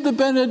receive the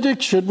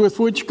benediction with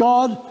which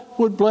God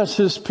would bless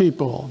his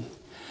people.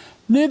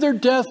 Neither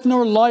death,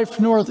 nor life,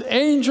 nor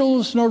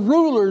angels, nor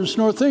rulers,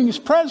 nor things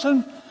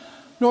present,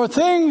 nor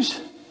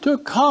things to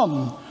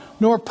come,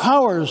 nor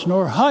powers,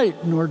 nor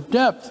height, nor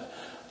depth,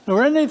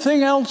 nor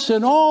anything else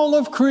in all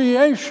of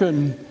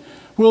creation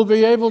will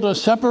be able to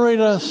separate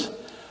us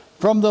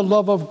from the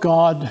love of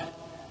God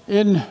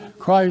in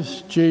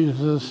Christ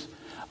Jesus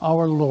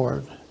our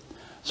Lord.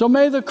 So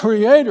may the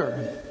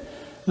Creator,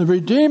 the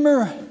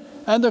Redeemer,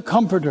 and the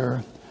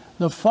Comforter,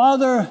 the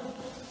Father,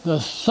 the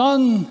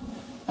Son,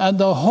 and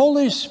the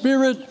Holy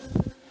Spirit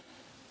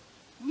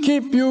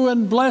keep you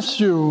and bless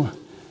you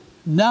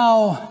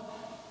now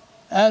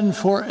and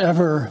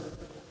forever.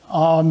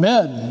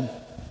 Amen.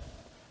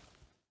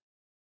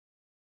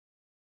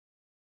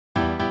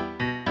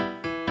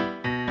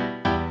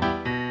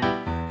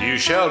 You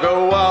shall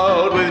go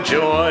out with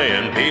joy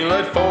and be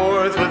led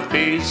forth with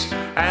peace,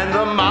 and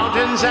the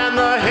mountains and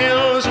the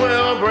hills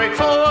will break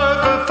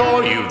forth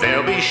before you.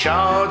 There'll be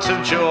shouts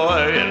of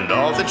joy, and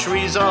all the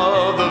trees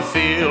of the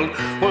field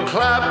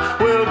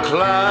will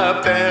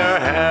clap their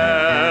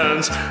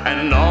hands,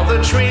 and all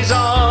the trees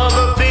of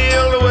the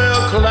field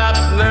will clap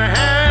their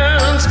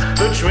hands.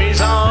 The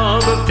trees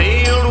of the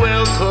field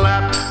will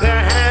clap their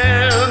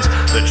hands.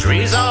 The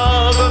trees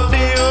of the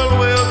field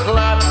will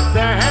clap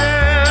their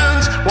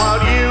hands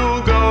while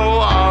you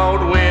go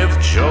out with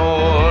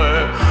joy.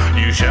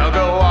 You shall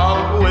go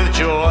out with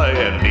joy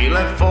and be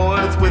led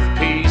forth with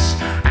peace,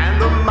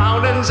 and the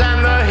mountains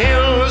and the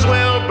hills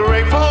will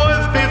break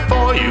forth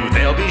before you.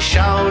 There'll be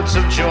shouts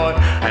of joy,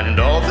 and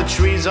all the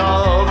trees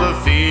of the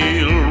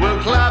field will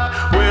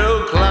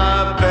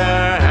clap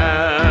their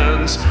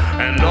hands,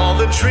 and all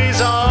the trees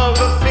of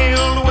the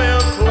field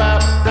will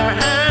clap their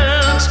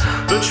hands.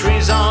 The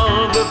trees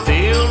of the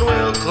field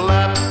will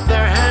clap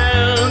their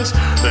hands.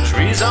 The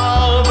trees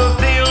of the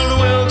field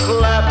will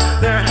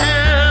clap their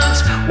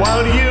hands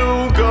while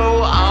you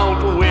go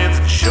out with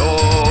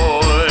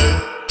joy.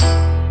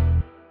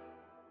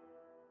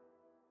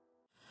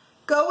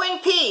 Go in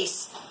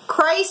peace.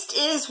 Christ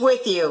is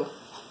with you.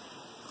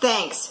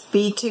 Thanks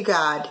be to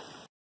God.